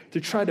present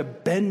to try to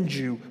bend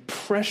you,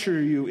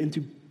 pressure you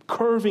into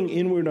curving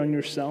inward on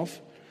yourself.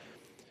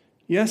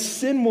 Yes,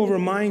 sin will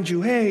remind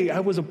you, hey,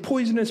 I was a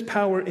poisonous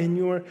power in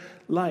your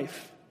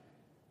life.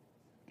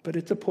 But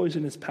it's a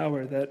poisonous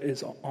power that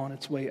is on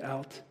its way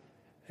out.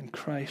 and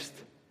Christ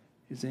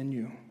is in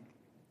you.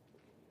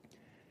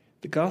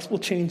 The gospel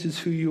changes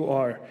who you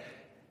are.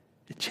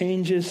 It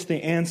changes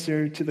the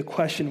answer to the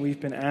question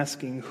we've been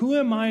asking. Who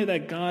am I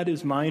that God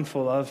is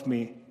mindful of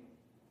me?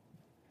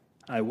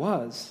 I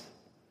was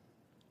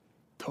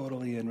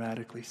totally and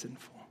radically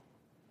sinful.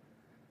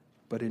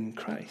 But in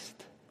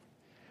Christ,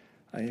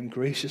 I am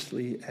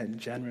graciously and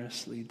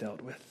generously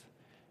dealt with,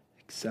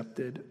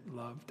 accepted,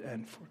 loved,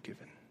 and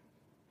forgiven.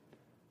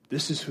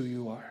 This is who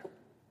you are.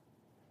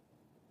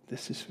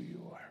 This is who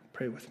you are.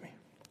 Pray with me.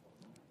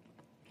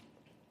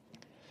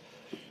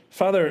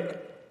 Father,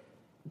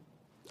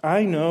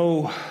 I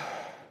know,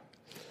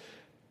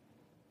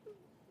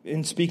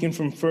 in speaking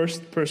from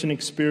first-person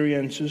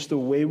experience, just the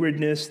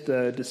waywardness,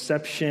 the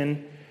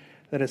deception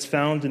that is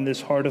found in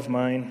this heart of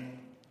mine.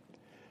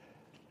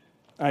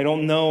 I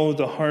don't know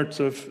the hearts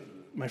of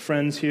my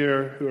friends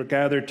here who are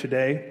gathered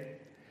today,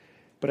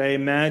 but I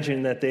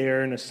imagine that they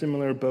are in a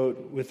similar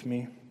boat with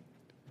me.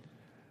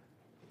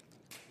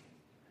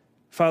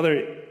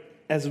 Father,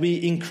 as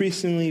we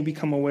increasingly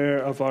become aware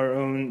of our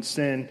own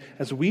sin,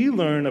 as we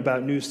learn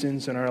about new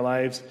sins in our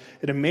lives,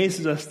 it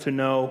amazes us to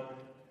know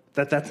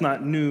that that's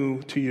not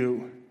new to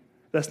you.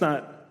 That's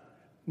not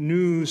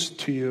news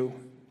to you.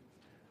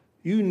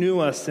 You knew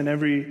us in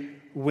every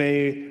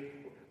way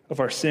of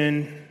our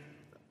sin,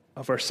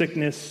 of our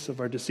sickness, of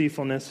our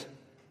deceitfulness.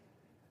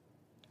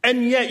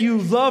 And yet you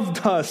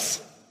loved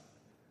us.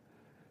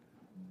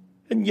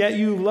 And yet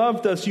you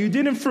loved us. You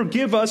didn't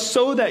forgive us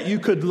so that you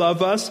could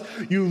love us.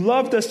 You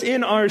loved us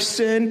in our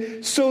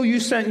sin, so you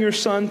sent your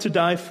Son to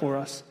die for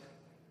us.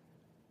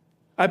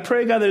 I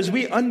pray, God, that as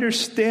we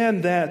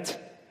understand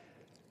that,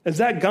 as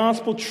that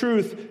gospel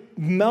truth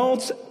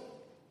melts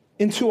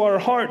into our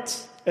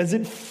hearts, as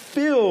it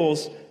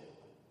fills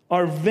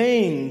our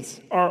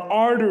veins, our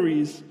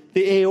arteries,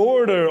 the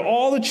aorta,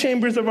 all the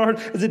chambers of our heart,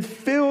 as it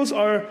fills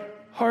our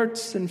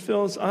hearts and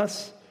fills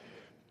us,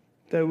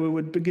 that we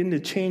would begin to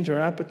change our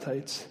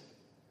appetites,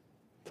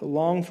 to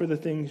long for the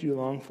things you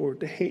long for,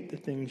 to hate the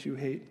things you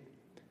hate,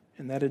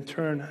 and that in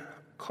turn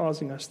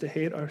causing us to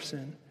hate our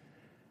sin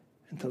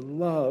and to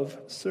love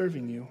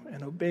serving you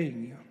and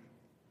obeying you.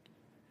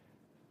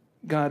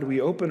 God, we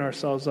open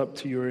ourselves up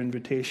to your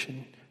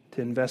invitation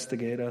to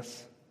investigate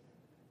us.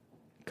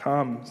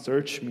 Come,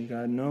 search me,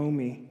 God, know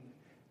me,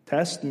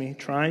 test me,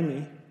 try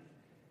me.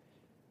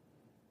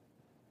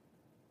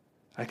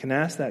 I can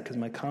ask that because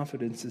my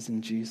confidence is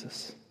in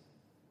Jesus.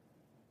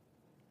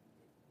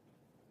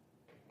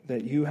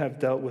 That you have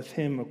dealt with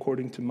him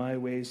according to my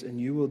ways, and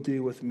you will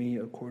deal with me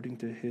according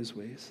to his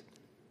ways.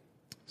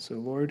 So,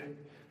 Lord,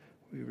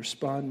 we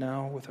respond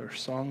now with our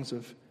songs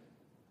of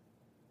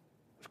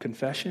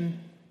confession.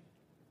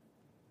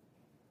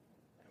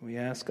 And we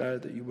ask,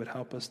 God, that you would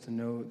help us to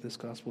know this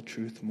gospel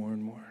truth more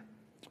and more.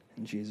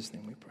 In Jesus'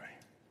 name we pray.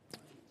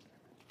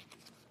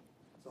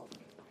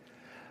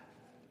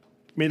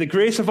 May the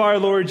grace of our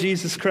Lord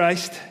Jesus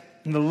Christ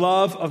and the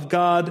love of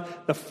God,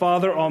 the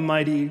Father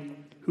Almighty,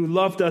 who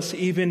loved us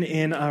even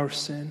in our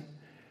sin,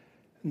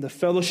 and the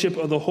fellowship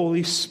of the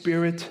Holy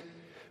Spirit,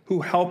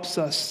 who helps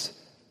us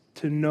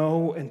to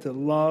know and to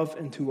love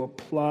and to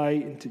apply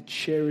and to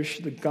cherish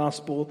the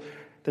gospel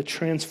that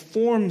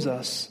transforms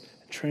us,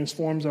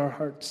 transforms our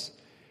hearts.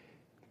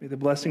 May the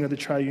blessing of the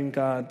triune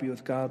God be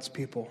with God's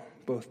people,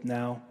 both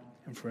now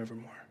and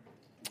forevermore.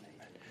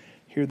 Amen.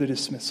 Hear the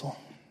dismissal.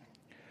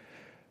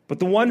 But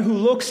the one who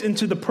looks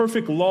into the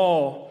perfect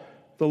law,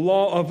 the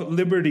law of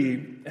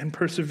liberty, and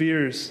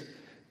perseveres,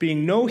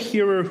 being no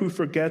hearer who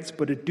forgets,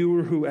 but a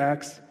doer who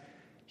acts,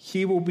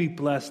 he will be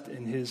blessed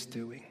in his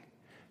doing.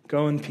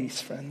 Go in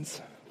peace,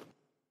 friends.